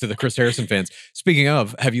to talk to the Chris Harrison fans. Speaking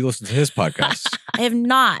of, have you listened to his podcast? I have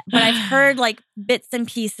not, but I've heard like bits and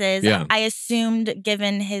pieces. Yeah. I assumed,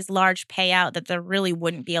 given his large payout, that there really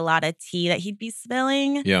wouldn't be a lot of tea that he'd be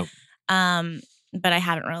spilling. Yeah, But I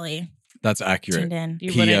haven't really that's accurate. tuned in.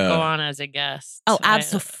 You wouldn't go on as a guest. Oh, I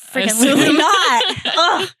absolutely assume. not.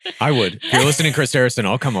 Ugh. I would. If you're listening to Chris Harrison,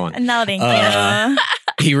 I'll come on. No, thank you.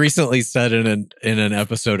 He recently said in an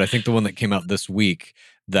episode, I think the one that came out this week,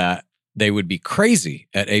 that they would be crazy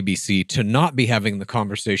at ABC to not be having the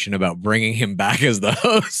conversation about bringing him back as the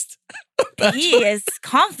host. He is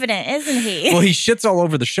confident, isn't he? Well, he shits all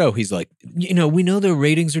over the show. He's like, we know their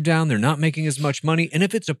ratings are down. They're not making as much money. And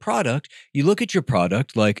if it's a product, you look at your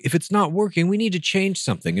product, like if it's not working, we need to change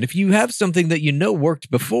something. And if you have something that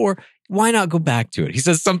worked before, why not go back to it? He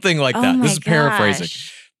says something like that. This is paraphrasing.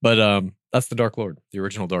 But that's the Dark Lord, the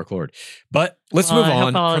original Dark Lord. But let's move I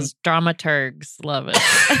on. hope all his dramaturgs love it.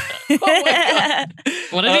 Oh my God.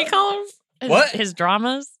 What did he call him? His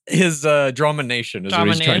dramas? His Drama Nation is what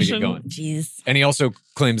he's trying to get going. Jeez. And he also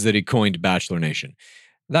claims that he coined Bachelor Nation.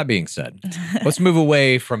 That being said, let's move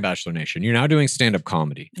away from Bachelor Nation. You're now doing stand-up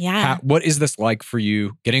comedy. Yeah. What is this like for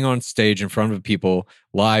you, getting on stage in front of people,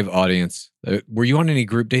 live audience? Were you on any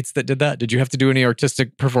group dates that did that? Did you have to do any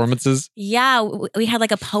artistic performances? Yeah, we had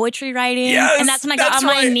like a poetry writing. Yes, and that's when I got on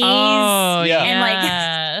my knees. Oh, Yeah. And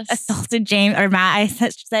like assaulted James or Matt, I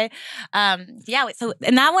should say. So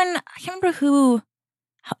in that one, I can't remember who.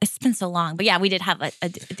 It's been so long, but yeah, we did have a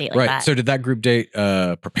date like that. So did that group date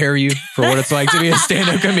prepare you for what it's like to be a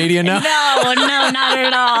stand-up comedian now? No, not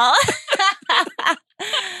at all.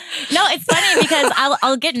 No, it's funny because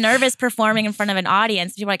I'll get nervous performing in front of an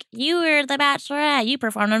audience. People are like, you were the Bachelorette. You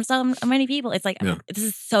performed in so many people. It's like, This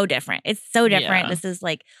is so different. It's so different. Yeah. This is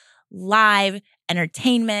like live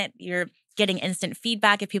entertainment. You're getting instant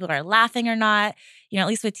feedback if people are laughing or not. At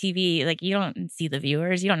least with TV, like you don't see the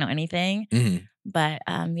viewers. You don't know anything. Mm-hmm. But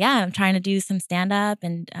I'm trying to do some stand-up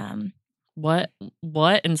and What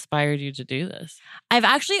inspired you to do this? I've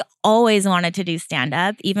actually always wanted to do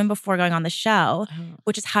stand-up, even before going on the show,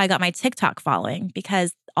 which is how I got my TikTok following,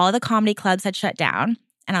 because all the comedy clubs had shut down.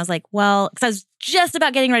 And I was like, well, because I was just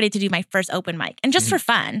about getting ready to do my first open mic. And just for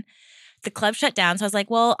fun, the club shut down. So I was like,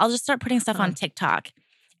 well, I'll just start putting stuff on TikTok.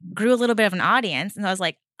 Grew a little bit of an audience. And I was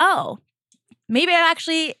like, oh, maybe I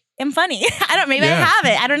actually am funny. I have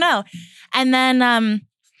it. I don't know. And then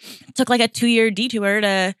took like a 2-year detour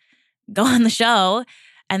to go on the show.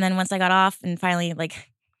 And then once I got off and finally like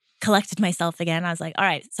collected myself again, I was like, all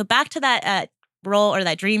right, so back to that role or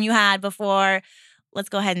that dream you had before. Let's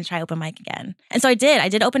go ahead and try open mic again. And so I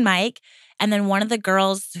did open mic. And then one of the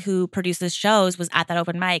girls who produces shows was at that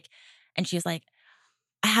open mic. And she was like,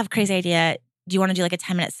 I have a crazy idea. Do you want to do like a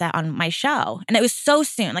 10-minute set on my show? And it was so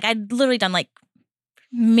soon. Like I'd literally done like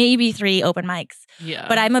maybe 3 open mics. Yeah.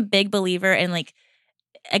 But I'm a big believer in like,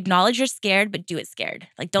 acknowledge you're scared, but do it scared.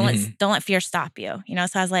 Like don't let fear stop you.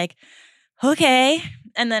 So I was like, okay.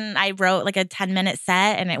 And then I wrote like a 10-minute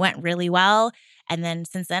set and it went really well. And then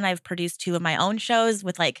since then I've produced 2 of my own shows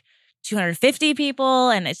with like 250 people.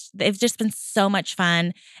 And it's just been so much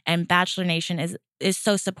fun. And Bachelor Nation is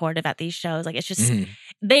so supportive at these shows. Like it's just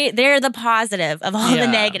they're the positive of all the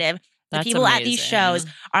negative. The That's people amazing. at these shows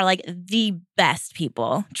are like the best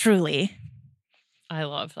people, truly. I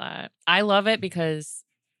love that. I love it because,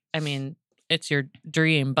 I mean, it's your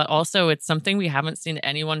dream, but also it's something we haven't seen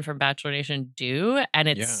anyone from Bachelor Nation do. And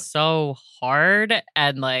it's so hard.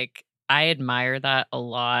 And like, I admire that a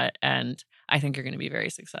lot. And I think you're going to be very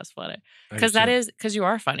successful at it. Because you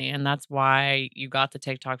are funny. And that's why you got the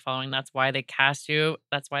TikTok following. That's why they cast you.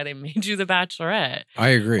 That's why they made you the Bachelorette. I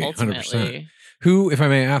agree, ultimately. 100%. Who, if I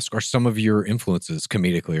may ask, are some of your influences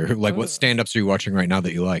comedically? Or like what stand-ups are you watching right now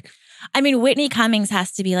that you like? I mean, Whitney Cummings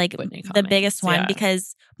has to be like the biggest one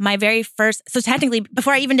because my very first, so technically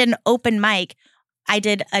before I even did an open mic, I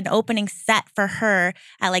did an opening set for her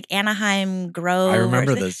at like Anaheim Grove. I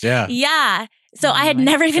remember this, yeah. Yeah. So I had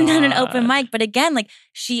never even done an open mic. But again, like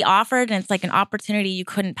she offered and it's like an opportunity you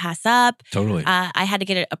couldn't pass up. Totally. I had to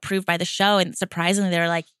get it approved by the show. And surprisingly, they were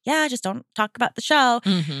like, yeah, just don't talk about the show.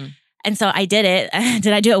 Mm-hmm. And so I did it.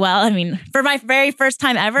 Did I do it well? I mean, for my very first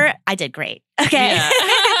time ever, I did great. Okay. Yeah.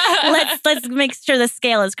 let's make sure the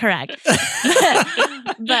scale is correct. But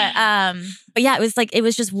yeah, it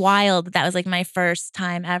was just wild. That was like my first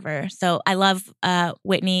time ever. So I love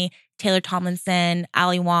Whitney, Taylor Tomlinson,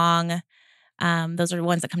 Ali Wong. Those are the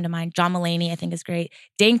ones that come to mind. John Mulaney, I think, is great.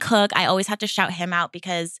 Dane Cook, I always have to shout him out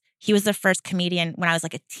because he was the first comedian when I was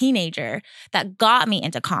like a teenager that got me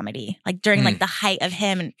into comedy, like during like the height of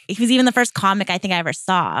him. And he was even the first comic I think I ever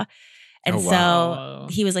saw. And so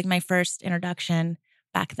he was like my first introduction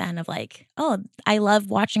back then of like, oh, I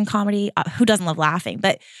love watching comedy. Who doesn't love laughing?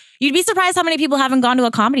 But you'd be surprised how many people haven't gone to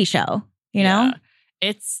a comedy show, you know?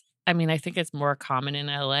 I mean, I think it's more common in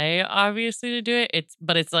LA, obviously, to do it.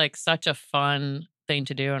 But it's like such a fun thing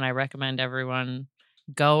to do. And I recommend everyone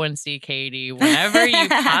go and see Katie whenever you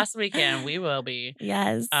possibly can. We will be.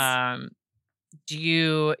 Yes.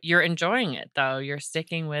 You're enjoying it though. You're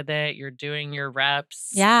sticking with it. You're doing your reps.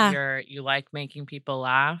 Yeah. You like making people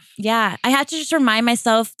laugh. Yeah. I had to just remind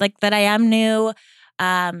myself like that I am new,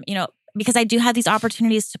 you know, because I do have these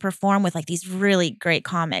opportunities to perform with like these really great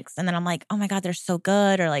comics. And then I'm like, oh my God, they're so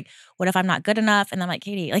good. Or like, what if I'm not good enough? And I'm like,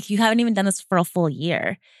 Katie, like you haven't even done this for a full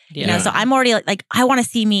year. You know, so I'm already like I want to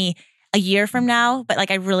see me a year from now, but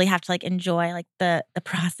like I really have to like enjoy like the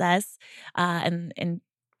process and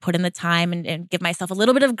put in the time and give myself a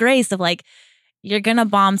little bit of grace of like, you're going to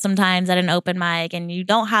bomb sometimes at an open mic and you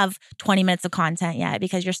don't have 20 minutes of content yet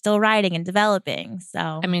because you're still writing and developing. So,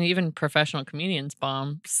 I mean, even professional comedians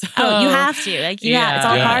bomb. So. Oh, you have to. Like, it's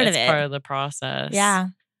all part of it. It's part of the process. Yeah.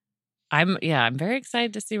 I'm very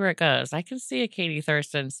excited to see where it goes. I can see a Katie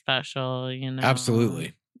Thurston special, you know.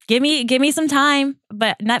 Absolutely. Give me some time,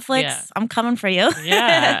 but Netflix, I'm coming for you.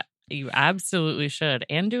 Yeah, you absolutely should.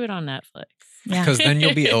 And do it on Netflix. Yeah. Because then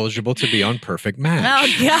you'll be eligible to be on Perfect Match.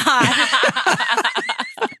 Oh, God.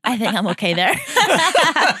 I think I'm okay there.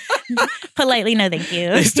 Politely, no thank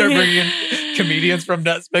you. They start bringing in comedians from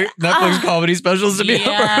Netflix comedy specials to be on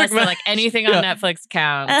Perfect Match. Like anything on Netflix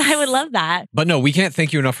counts. I would love that. But no, we can't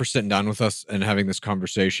thank you enough for sitting down with us and having this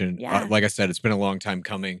conversation. Yeah. Like I said, it's been a long time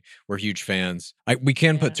coming. We're huge fans. We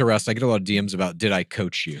can put to rest. I get a lot of DMs about, did I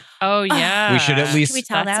coach you? Oh, yeah. We should at least... Can we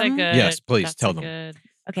tell them? Yes, please tell them.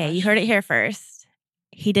 Okay, you heard it here first.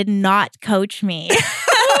 He did not coach me.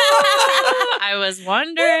 I was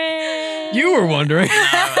wondering. You were wondering.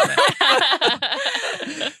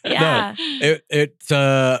 Yeah.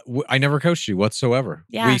 No, I never coached you whatsoever.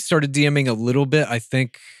 Yeah. We started DMing a little bit, I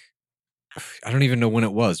think. I don't even know when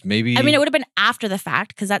it was. Maybe. I mean, it would have been after the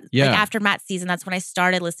fact because like after Matt's season, that's when I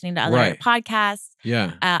started listening to other podcasts.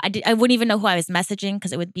 Yeah. I wouldn't even know who I was messaging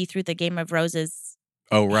because it would be through the Game of Roses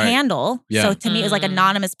handle. Yeah. So to me, it was like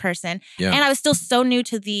anonymous person. Yeah. And I was still so new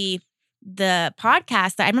to the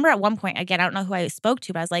podcast that I remember at one point, again, I don't know who I spoke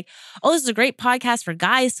to, but I was like, oh, this is a great podcast for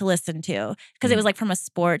guys to listen to because it was like from a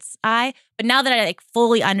sports eye. But now that I like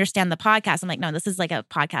fully understand the podcast, I'm like, no, this is like a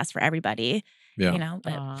podcast for everybody. Yeah. You know,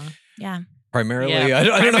 but yeah. Primarily, I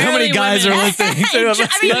don't know how many guys are listening to us.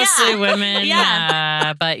 Mostly women.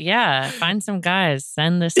 But yeah, find some guys.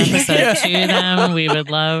 Send this episode to them. We would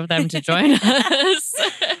love them to join us.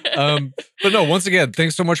 But no, once again,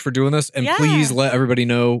 thanks so much for doing this. And please let everybody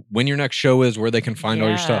know when your next show is, where they can find all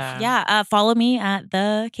your stuff. Yeah. Follow me at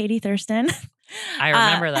the Katie Thurston. I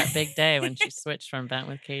remember that big day when she switched from Vent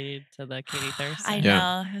with Katie to the Katie Thurston. I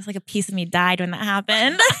know. It was like a piece of me died when that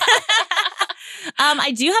happened.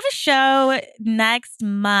 I do have a show next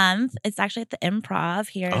month. It's actually at the Improv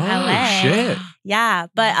here in LA. Oh, shit. Yeah,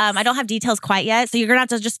 but I don't have details quite yet. So you're going to have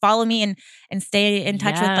to just follow me and stay in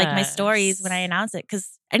touch with like my stories when I announce it.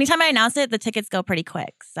 Because anytime I announce it, the tickets go pretty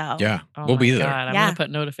quick. So yeah, we'll be there. I'm going to put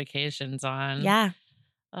notifications on. Yeah.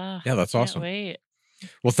 Yeah, that's awesome. Wait.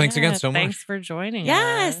 Well, thanks again so much. Thanks for joining us.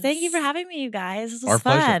 Yes, thank you for having me, you guys. This was Our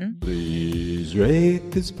fun. pleasure. Please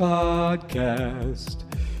rate this podcast.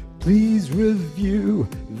 Please review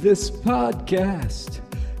this podcast.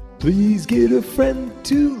 Please get a friend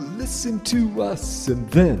to listen to us. And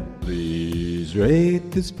then please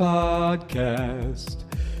rate this podcast.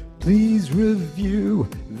 Please review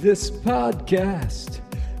this podcast.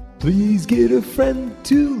 Please get a friend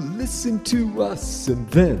to listen to us. And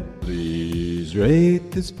then please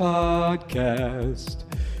rate this podcast.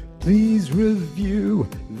 Please review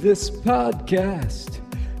this podcast.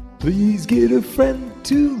 Please get a friend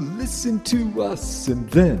to listen to us. And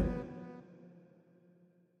then